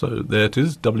 So there it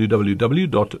is,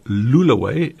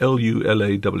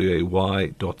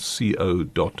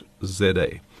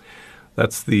 www.lulaway.co.za.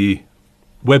 That's the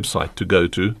website to go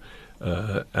to,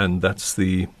 and that's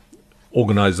the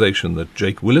organization that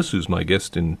Jake Willis, who's my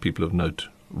guest in People of Note,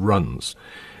 runs.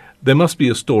 There must be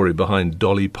a story behind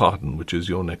Dolly Parton, which is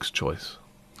your next choice.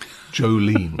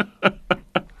 Jolene.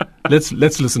 Let's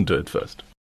listen to it first.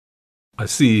 I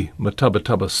see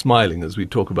Mataba smiling as we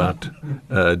talk about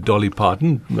Dolly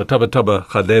Parton. Mataba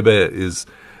Khadebe is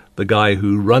the guy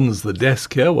who runs the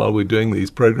desk here while we're doing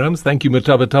these programs. Thank you,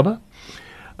 Mataba.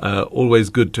 Always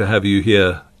good to have you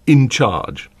here in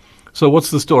charge. So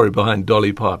what's the story behind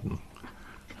Dolly Parton?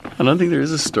 I don't think there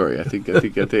is a story. I think this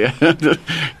Just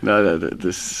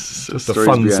a story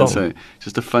fun is song.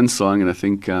 just a fun song, and I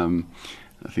think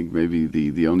maybe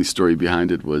the only story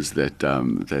behind it was that I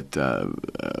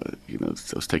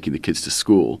was taking the kids to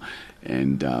school,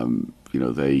 and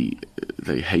they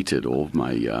hated all of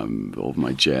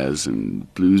my jazz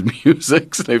and blues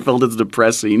music. So they felt it's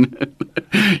depressing.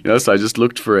 So I just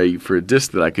looked for a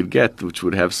disc that I could get which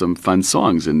would have some fun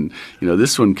songs, and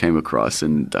this one came across,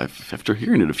 and after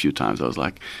hearing it a few times, I was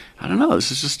like, I don't know,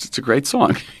 it's a great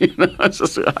song. I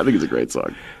think it's a great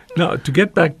song. Now, to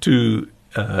get back to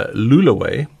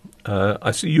Lulaway,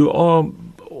 I see you are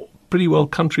pretty well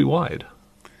countrywide.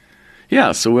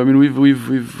 Yeah, so I mean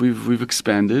we've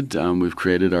expanded. We've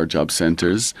created our job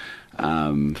centers.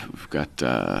 We've got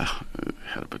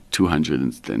had about 200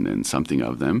 and something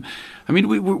of them. I mean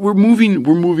we're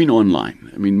moving online.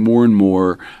 I mean more and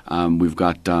more. We've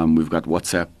got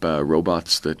WhatsApp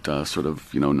robots that sort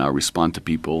of now respond to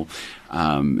people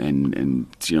and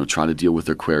try to deal with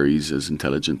their queries as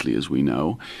intelligently as we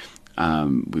know.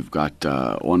 We've got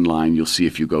online. You'll see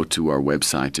if you go to our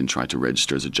website and try to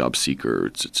register as a job seeker,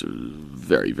 it's a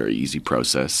very, very easy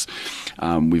process.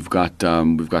 We've got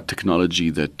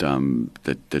technology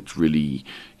that really,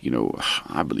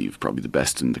 I believe probably the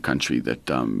best in the country that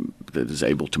is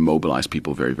able to mobilize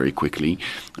people very, very quickly.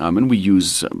 And we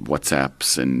use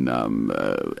WhatsApps and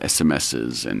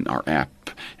SMSs and our app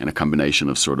and a combination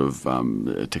of sort of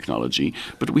technology.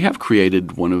 But we have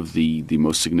created one of the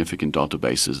most significant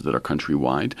databases that are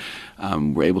countrywide.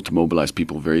 We're able to mobilize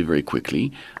people very, very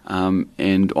quickly.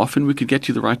 And often we could get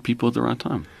you the right people at the right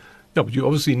time. Yeah, but you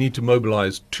obviously need to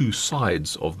mobilize two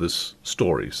sides of this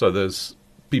story. So there's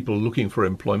people looking for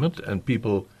employment and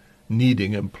people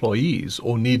needing employees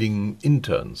or needing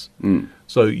interns.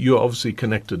 So you're obviously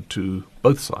connected to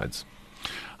both sides.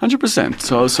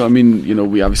 100%. So I mean,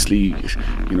 we obviously,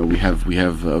 we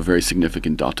have a very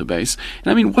significant database,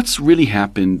 and I mean, what's really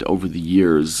happened over the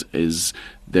years is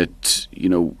that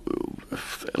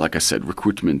like I said,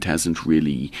 recruitment hasn't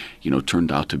really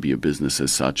turned out to be a business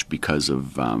as such because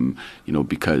of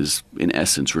because in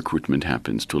essence recruitment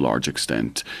happens to a large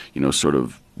extent sort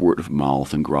of word of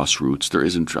mouth and grassroots. There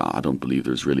isn't, I don't believe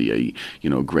there's really a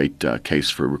great case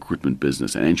for a recruitment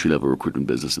business, an entry-level recruitment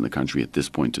business in the country at this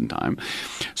point in time.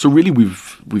 So really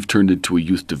we've turned into a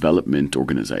youth development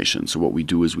organization. So what we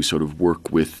do is we sort of work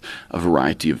with a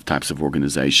variety of types of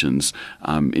organizations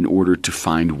in order to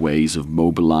find ways of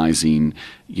mobilizing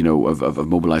of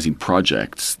mobilizing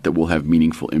projects that will have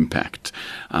meaningful impact.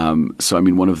 So I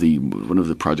mean one of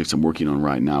the projects I'm working on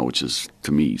right now, which is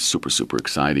to me super, super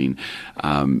exciting,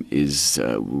 is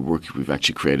we've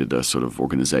actually created a sort of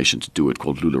organization to do it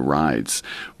called Lula Rides,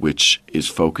 which is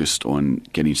focused on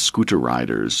getting scooter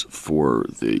riders for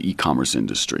the e-commerce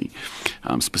industry.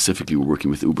 Specifically, we're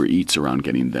working with Uber Eats around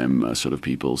getting them sort of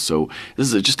people. So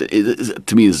this is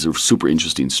to me, this is a super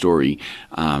interesting story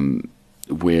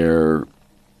where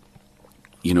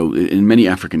in many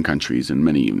African countries, in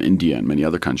India and many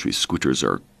other countries, scooters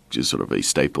are just sort of a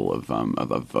staple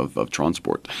of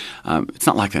transport. It's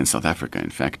not like that in South Africa. In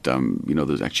fact,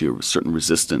 there's actually a certain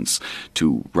resistance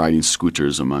to riding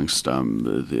scooters amongst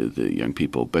the young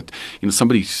people. But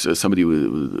somebody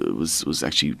was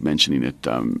actually mentioning it.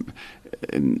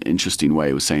 An interesting way.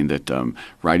 It was saying that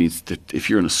that if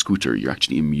you're on a scooter, you're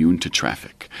actually immune to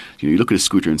traffic. You look at a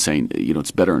scooter and saying,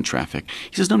 it's better in traffic.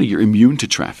 He says, no, you're immune to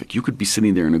traffic. You could be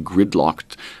sitting there in a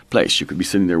gridlocked place. You could be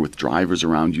sitting there with drivers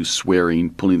around you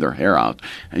swearing, pulling their hair out,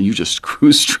 and you just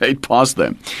cruise straight past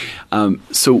them.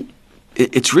 So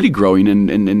it's really growing,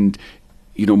 and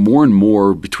more and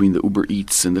more between the Uber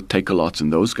Eats and the Take-A-Lots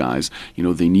and those guys,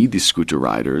 they need these scooter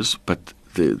riders, but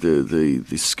the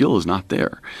skill is not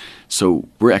there. So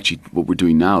what we're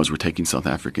doing now is we're taking South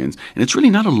Africans, and it's really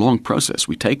not a long process.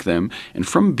 We take them, and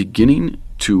from beginning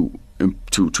to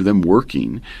them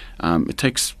working, it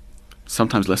takes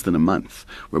sometimes less than a month,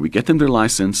 where we get them their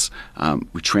license,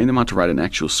 we train them how to ride an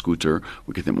actual scooter,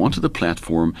 we get them onto the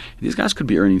platform, and these guys could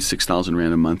be earning 6,000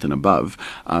 Rand a month and above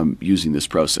using this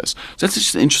process. So that's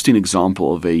just an interesting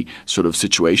example of a sort of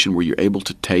situation where you're able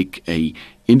to take a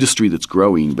industry that's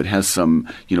growing but has some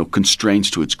constraints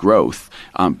to its growth,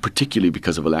 particularly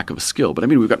because of a lack of a skill. But I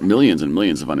mean, we've got millions and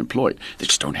millions of unemployed. They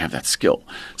just don't have that skill.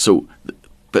 So,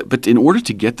 but in order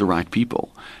to get the right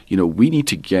people, we need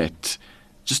to get,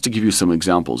 just to give you some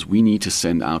examples, we need to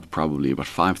send out probably about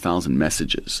 5,000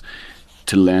 messages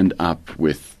to land up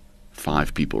with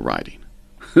 5 people riding.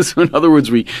 So in other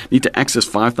words, we need to access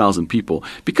 5,000 people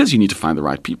because you need to find the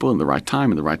right people in the right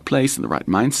time, in the right place, in the right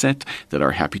mindset, that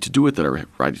are happy to do it, that are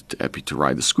happy to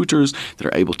ride the scooters, that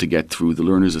are able to get through the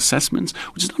learner's assessments,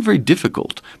 which is not very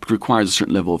difficult, but requires a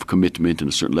certain level of commitment and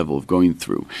a certain level of going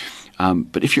through.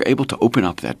 But if you're able to open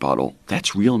up that bottle,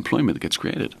 that's real employment that gets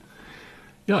created.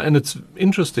 Yeah, and it's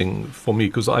interesting for me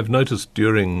because I've noticed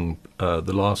during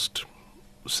the last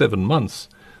 7 months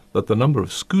that the number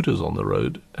of scooters on the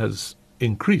road has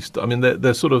increased. I mean,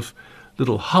 they're sort of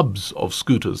little hubs of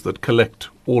scooters that collect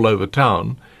all over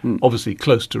town, obviously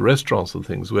close to restaurants and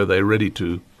things where they're ready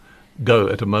to go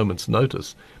at a moment's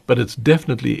notice. But it's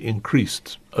definitely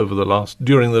increased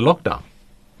during the lockdown.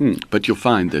 But you'll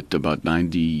find that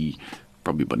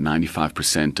probably about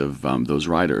 95% of those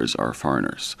riders are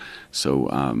foreigners. So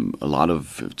a lot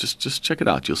of just check it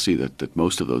out. You'll see that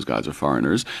most of those guys are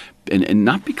foreigners, and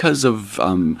not because of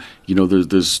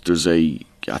there's a.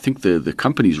 I think the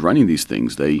companies running these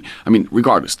things,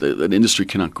 regardless, the industry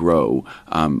cannot grow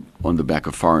on the back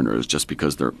of foreigners just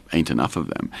because there ain't enough of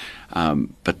them.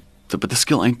 But the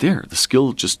skill ain't there. The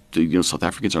skill just, South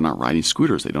Africans are not riding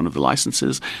scooters. They don't have the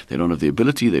licenses. They don't have the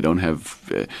ability. They don't have,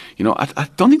 I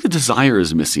don't think the desire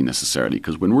is missing necessarily,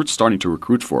 because when we're starting to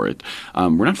recruit for it,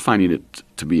 we're not finding it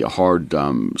to be a hard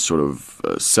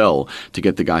sell to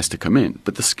get the guys to come in.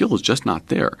 But the skill is just not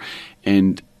there.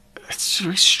 And it's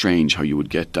very strange how you would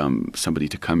get somebody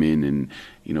to come in and,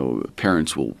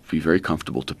 parents will be very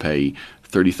comfortable to pay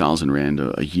 30,000 Rand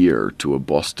a year to a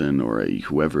Boston or a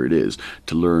whoever it is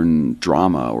to learn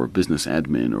drama or business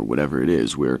admin or whatever it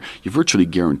is, where you're virtually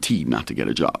guaranteed not to get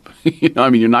a job.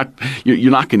 You're not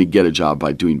going to get a job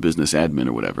by doing business admin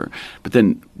or whatever. But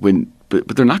then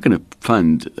but they're not going to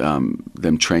fund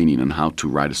them training on how to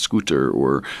ride a scooter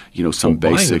or some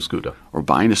basic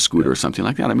buying a scooter or something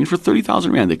like that. I mean, for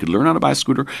 30,000 Rand, they could learn how to buy a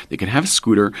scooter, they could have a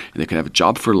scooter, and they could have a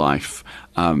job for life.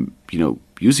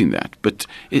 Using that. But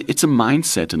it's a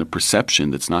mindset and a perception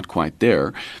that's not quite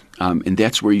there. And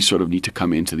that's where you sort of need to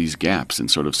come into these gaps and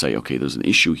sort of say, okay, there's an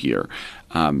issue here.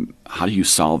 How do you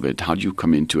solve it? How do you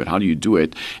come into it? How do you do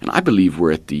it? And I believe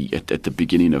we're at the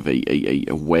beginning of a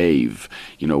wave,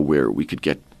 where we could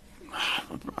get,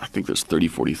 I think there's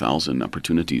 30,000, 40,000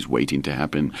 opportunities waiting to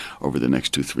happen over the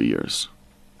next 2-3 years.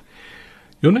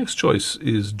 Your next choice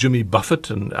is Jimmy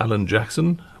Buffett and Alan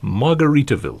Jackson,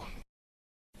 Margaritaville.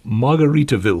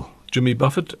 Margaritaville, Jimmy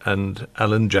Buffett and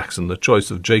Alan Jackson, the choice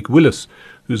of Jake Willis,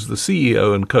 who's the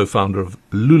CEO and co-founder of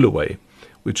Lulaway,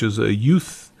 which is a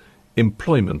youth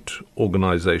employment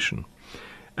organization.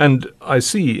 And I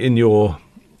see in your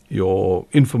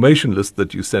information list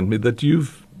that you sent me that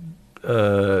you've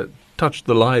touched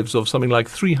the lives of something like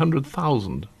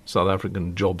 300,000 South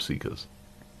African job seekers.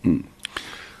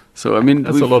 So, I mean,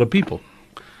 that's a lot of people.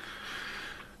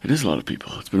 It is a lot of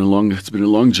people. It's been a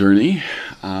long journey,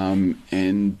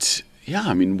 and yeah,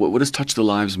 I mean, what does touch the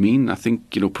lives mean? I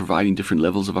think providing different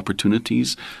levels of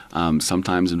opportunities.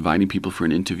 Sometimes inviting people for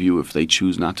an interview if they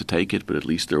choose not to take it, but at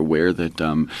least they're aware that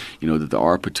that there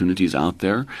are opportunities out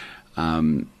there.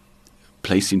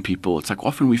 Placing people. It's like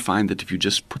often we find that if you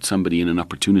just put somebody in an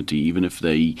opportunity, even if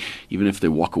they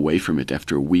walk away from it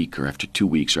after a week or after 2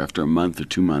 weeks or after a month or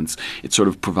 2 months, it sort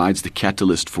of provides the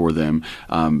catalyst for them,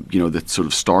 that sort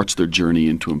of starts their journey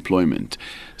into employment.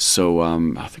 So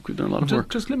I think we've done a lot of work.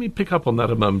 Just let me pick up on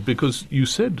that a moment, because you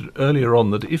said earlier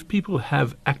on that if people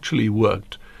have actually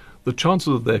worked, the chances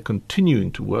of their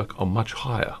continuing to work are much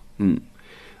higher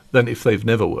than if they've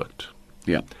never worked.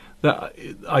 Yeah.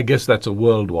 I guess that's a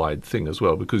worldwide thing as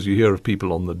well, because you hear of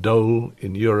people on the dole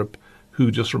in Europe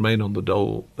who just remain on the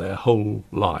dole their whole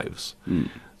lives.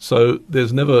 So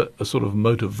there's never a sort of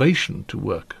motivation to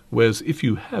work. Whereas if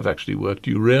you have actually worked,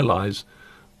 you realize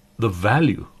the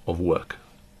value of work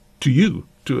to you,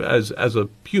 as a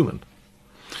human.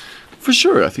 For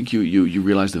sure. I think you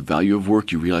realize the value of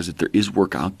work. You realize that there is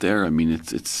work out there. I mean,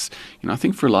 it's I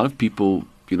think for a lot of people,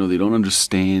 they don't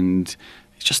understand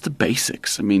just the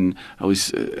basics. I mean, I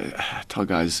always tell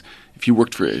guys, if you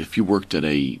worked at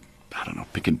a,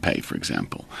 Pick and Pay, for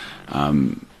example,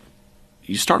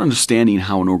 you start understanding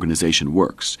how an organization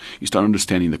works. You start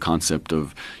understanding the concept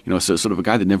of, so sort of a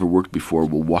guy that never worked before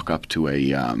will walk up to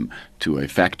a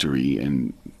factory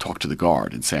and talk to the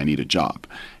guard and say, I need a job.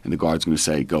 And the guard's going to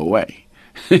say, go away.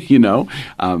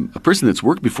 A person that's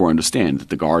worked before understands that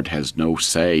the guard has no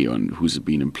say on who's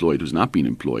being employed, who's not being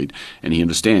employed, and he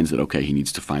understands that, okay, he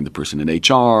needs to find the person in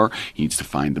HR, he needs to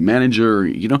find the manager,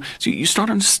 So you start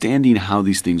understanding how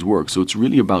these things work. So it's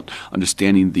really about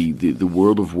understanding the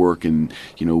world of work and,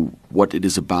 what it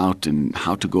is about and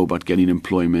how to go about getting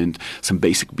employment, some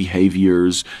basic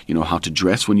behaviors, how to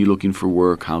dress when you're looking for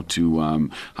work, how to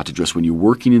dress when you're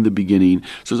working in the beginning.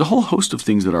 So there's a whole host of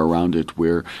things that are around it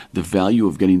where the value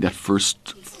of getting that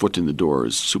first foot in the door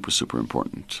is super, super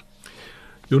important.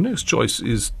 Your next choice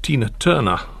is Tina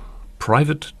Turner,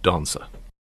 Private Dancer.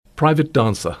 Private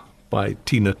Dancer by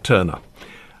Tina Turner.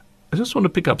 I just want to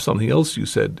pick up something else you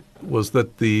said, was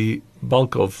that the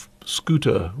bulk of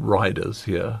scooter riders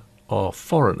here are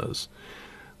foreigners.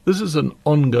 This is an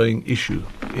ongoing issue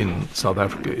in South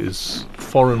Africa, is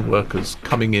foreign workers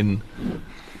coming in,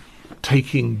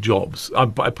 taking jobs. I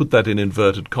put that in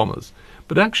inverted commas.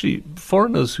 But actually,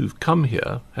 foreigners who've come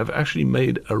here have actually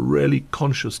made a really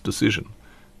conscious decision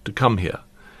to come here.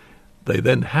 They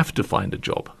then have to find a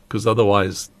job, because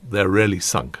otherwise they're really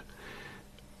sunk.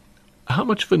 How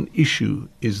much of an issue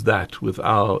is that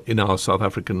in our South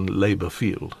African labour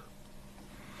field?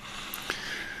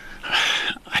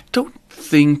 I don't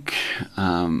think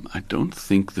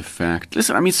the fact.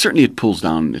 Listen, I mean, certainly it pulls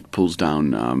down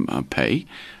pay,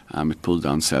 it pulls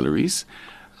down salaries,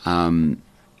 and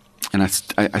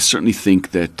I certainly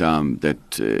think that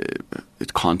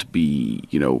it can't be.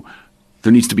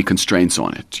 There needs to be constraints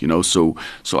on it. So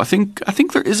I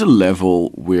think there is a level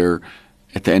where,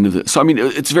 at the end of so I mean,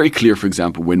 it's very clear, for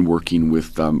example, when working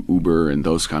with Uber and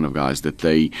those kind of guys, that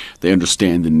they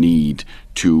understand the need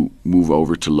to move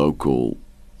over to local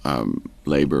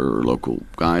labor or local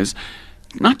guys,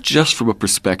 not just from a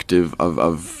perspective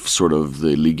of sort of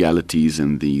the legalities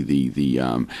and the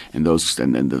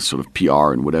sort of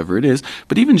PR and whatever it is,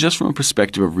 but even just from a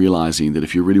perspective of realizing that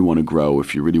if you really want to grow,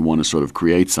 if you really want to sort of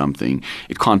create something,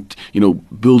 it can't,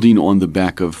 building on the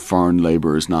back of foreign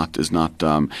labor is not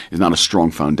a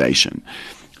strong foundation.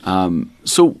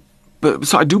 So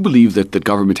I do believe that the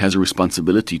government has a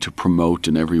responsibility to promote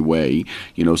in every way,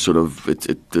 sort of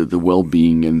the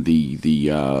well-being and the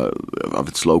of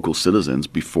its local citizens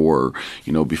before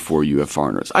you have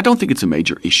foreigners. I don't think it's a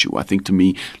major issue. I think, to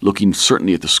me, looking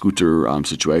certainly at the scooter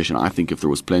situation, I think if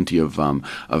there was plenty of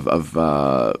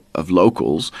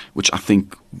locals, which I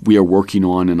think we are working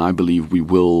on, and I believe we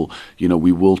will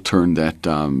turn that,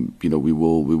 we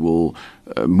will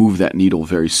move that needle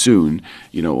very soon,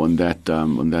 on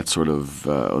that sort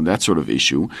of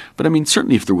issue. But I mean,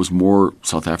 certainly, if there was more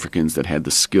South Africans that had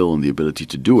the skill and the ability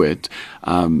to do it,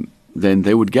 then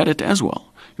they would get it as well.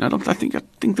 And I think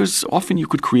there's often you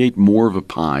could create more of a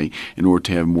pie in order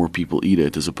to have more people eat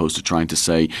it, as opposed to trying to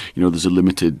say, there's a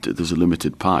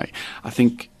limited pie. I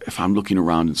think if I'm looking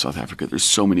around in South Africa, there's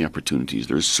so many opportunities.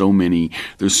 There's so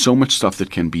much stuff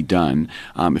that can be done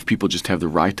if people just have the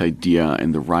right idea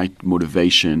and the right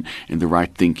motivation and the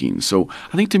right thinking. So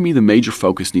I think, to me, the major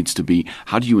focus needs to be,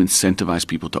 how do you incentivize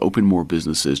people to open more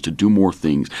businesses, to do more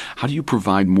things? How do you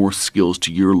provide more skills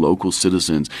to your local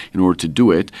citizens in order to do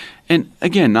it? And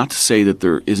again, not to say that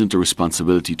there isn't a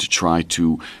responsibility to try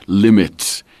to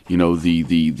limit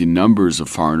the numbers of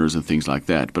foreigners and things like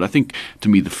that. But I think, to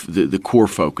me, the core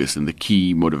focus and the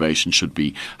key motivation should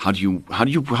be, how do you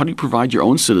provide your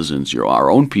own citizens,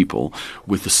 our own people,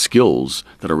 with the skills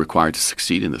that are required to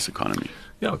succeed in this economy?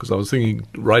 Yeah, because I was thinking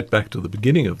right back to the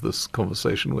beginning of this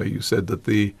conversation, where you said that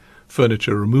the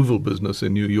furniture removal business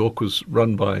in New York was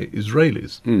run by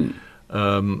Israelis.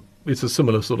 It's a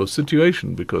similar sort of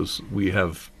situation, because we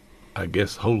have, I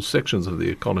guess, whole sections of the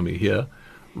economy here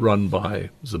run by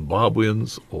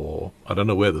Zimbabweans, or I don't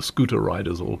know where the scooter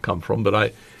riders all come from,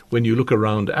 but when you look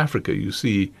around Africa, you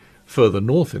see further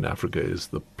north in Africa is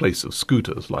the place of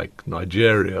scooters, like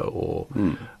Nigeria or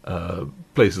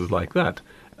places like that.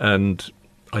 And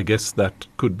I guess that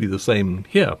could be the same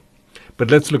here. But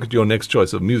let's look at your next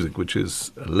choice of music, which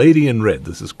is Lady in Red.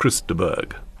 This is Chris de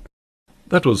Burgh.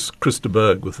 That was Chris de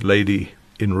Burgh with Lady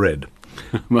in Red.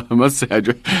 I must say,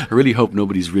 I really hope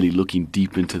nobody's really looking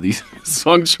deep into these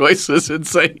song choices and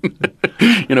saying,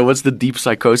 what's the deep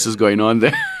psychosis going on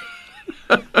there?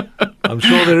 I'm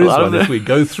sure there is one if we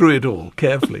go through it all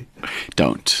carefully.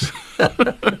 Don't.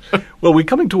 Well, we're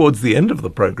coming towards the end of the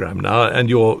program now, and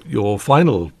your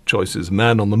final choice is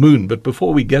Man on the Moon. But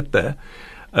before we get there,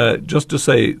 just to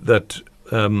say that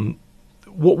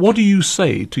what do you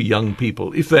say to young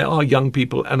people, if there are young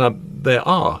people, and there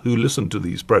are, who listen to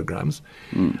these programs?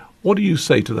 What do you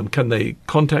say to them? Can they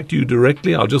contact you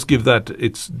directly? I'll just give that.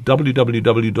 It's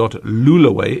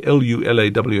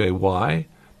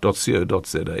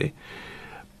www.lulaway.co.za.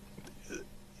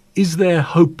 is there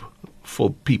hope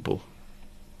for people?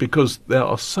 Because there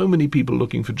are so many people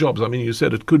looking for jobs. I mean, you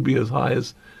said it could be as high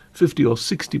as 50 or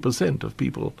 60% of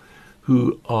people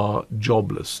who are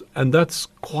jobless. And that's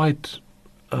quite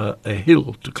a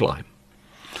hill to climb.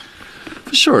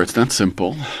 For sure, it's not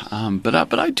simple, but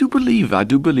I do believe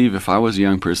if I was a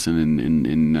young person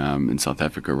in South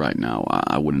Africa right now,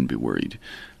 I wouldn't be worried.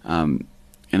 And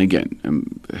again,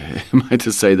 am I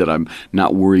to say that I'm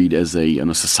not worried as on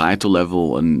a societal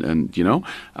level? And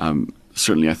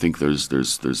certainly I think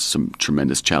there's some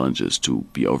tremendous challenges to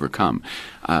be overcome.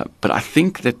 But I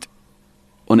think that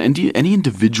on any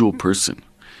individual person,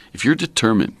 if you're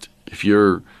determined, if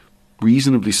you're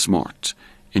reasonably smart,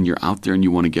 and you're out there and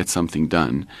you want to get something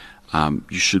done,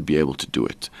 you should be able to do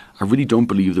it. I really don't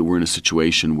believe that we're in a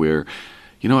situation where,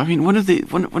 one of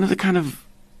the kind of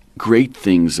great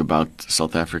things about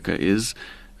South Africa is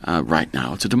right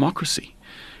now it's a democracy.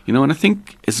 And I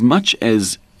think as much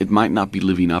as it might not be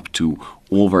living up to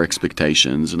all of our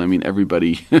expectations, and I mean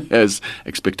everybody has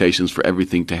expectations for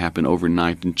everything to happen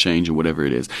overnight and change or whatever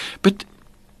it is, but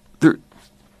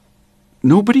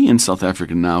nobody in South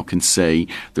Africa now can say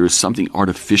there is something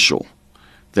artificial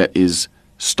that is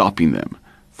stopping them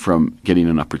from getting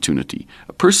an opportunity.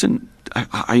 A person,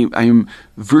 I am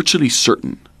virtually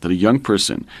certain that a young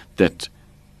person that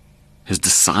has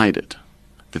decided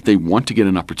that they want to get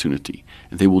an opportunity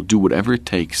and they will do whatever it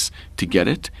takes to get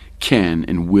it, can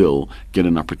and will get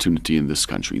an opportunity in this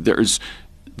country. There's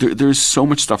so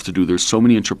much stuff to do. There's so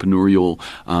many entrepreneurial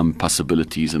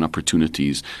possibilities and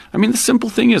opportunities. I mean, the simple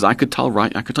thing is I could tell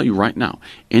you right now,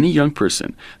 any young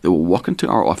person that will walk into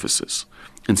our offices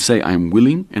and say, I am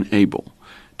willing and able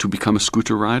to become a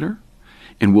scooter rider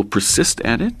and will persist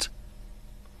at it,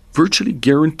 virtually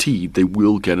guaranteed they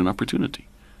will get an opportunity.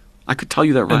 I could tell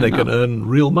you that right now. And they can earn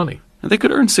real money. And they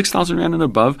could earn 6,000 Rand and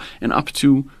above and up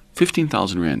to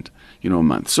 15,000 Rand. A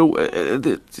month. So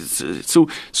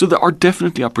there are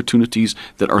definitely opportunities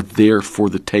that are there for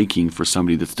the taking for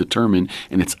somebody that's determined,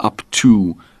 and it's up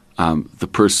to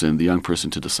the young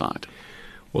person to decide.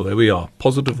 Well, there we are.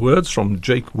 Positive words from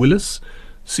Jake Willis,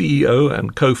 CEO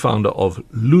and co-founder of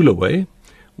Lulaway,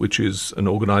 which is an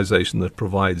organization that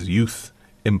provides youth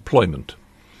employment.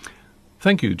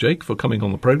 Thank you, Jake, for coming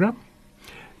on the program.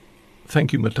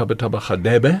 Thank you, Matabataba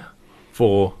Khadebe,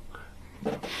 for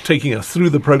taking us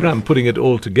through the program, putting it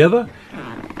all together.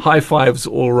 High fives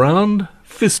all round,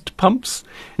 fist pumps,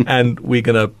 and we're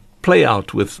going to play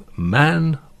out with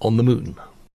Man on the Moon.